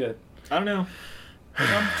as shit? I don't know. Like,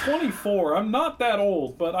 I'm 24. I'm not that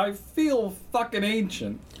old, but I feel fucking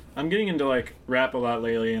ancient. I'm getting into like rap a lot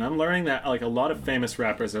lately, and I'm learning that like a lot of famous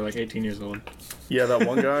rappers are like 18 years old. Yeah, that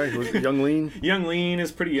one guy who was Young Lean. Young Lean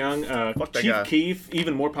is pretty young. Fuck that Chief guy. Keef,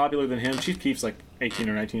 even more popular than him. Chief Keef's like 18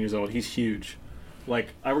 or 19 years old. He's huge. Like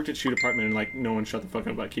I worked at Shoe Department, and like no one shut the fuck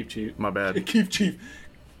up about Keef Chief. My bad. Keef Chief.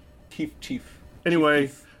 Anyway,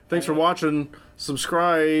 thanks for watching.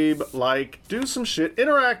 Subscribe, like, do some shit,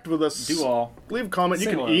 interact with us. Do all. Leave a comment. You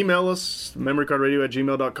Say can hello. email us,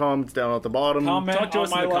 memorycardradio@gmail.com. It's down at the bottom. Comment Talk to on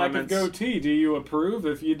us in my the lack comments. of goatee. Do you approve?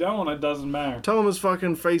 If you don't, it doesn't matter. Tell him his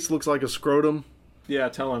fucking face looks like a scrotum. Yeah,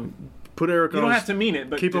 tell him. Put Eric You on don't his, have to mean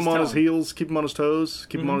it, but keep just him on tell his heels, keep him on his toes,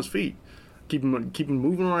 keep him on his feet. Keep him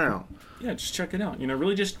moving around. Yeah, just check it out. You know,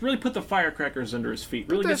 really put the firecrackers under his feet.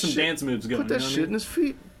 Really Put get that some shit- dance moves going. Put that you know what I shit in mean? his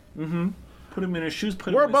feet. Put him in his shoes.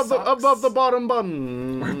 Put We're him in his above socks. the bottom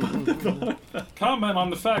button. Comment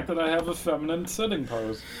on the fact that I have a feminine sitting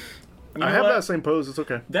pose. You I know have what? that same pose. It's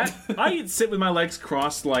okay. That I sit with my legs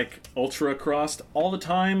crossed, like ultra crossed, all the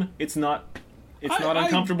time. It's not I-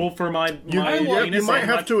 uncomfortable for my You, my yeah, penis. you might and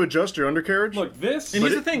have my- to adjust your undercarriage. Look, this. And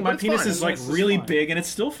here's the it- thing: but my it's penis fine. is like This is really fine. big, and it's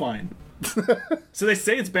still fine. So they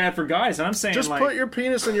say it's bad for guys, and I'm saying just like, put your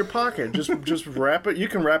penis in your pocket. Just wrap it. You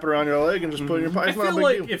can wrap it around your leg and just put it in your pocket. I It's not a feel big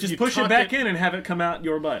like deal. if just you push it tuck back in and have it come out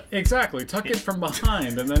your butt. Exactly. Tuck it from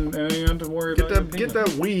behind, and then you don't have to worry Get about that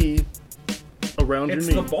wee around It's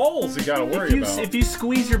your the knee. balls you gotta worry about. If you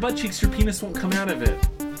squeeze your butt cheeks, your penis won't come out of it,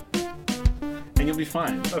 and you'll be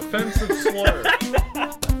fine. Offensive slur.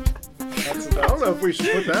 I don't know if we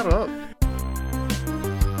should put that up.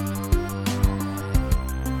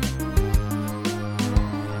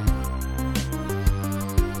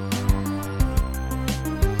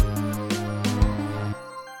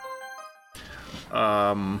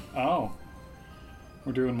 Oh.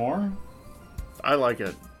 We're doing more? I like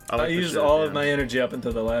it. I like I the used shit, all yeah. of my energy up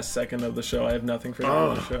until the last second of the show. I have nothing for the end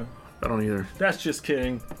of the show. I don't either. That's just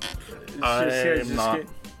kidding. I'm not.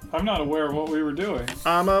 I'm not aware of what we were doing.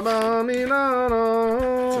 I'm a mommy, no,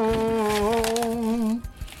 no.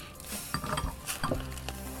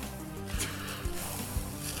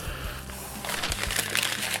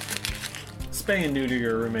 Spay and neuter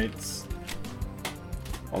your roommates.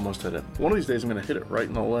 Almost hit it. One of these days I'm gonna hit it right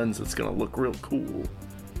in the lens. It's gonna look real cool.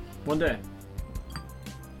 One day.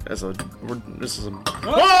 This is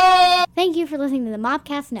a. Thank you for listening to the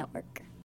Mobcast Network.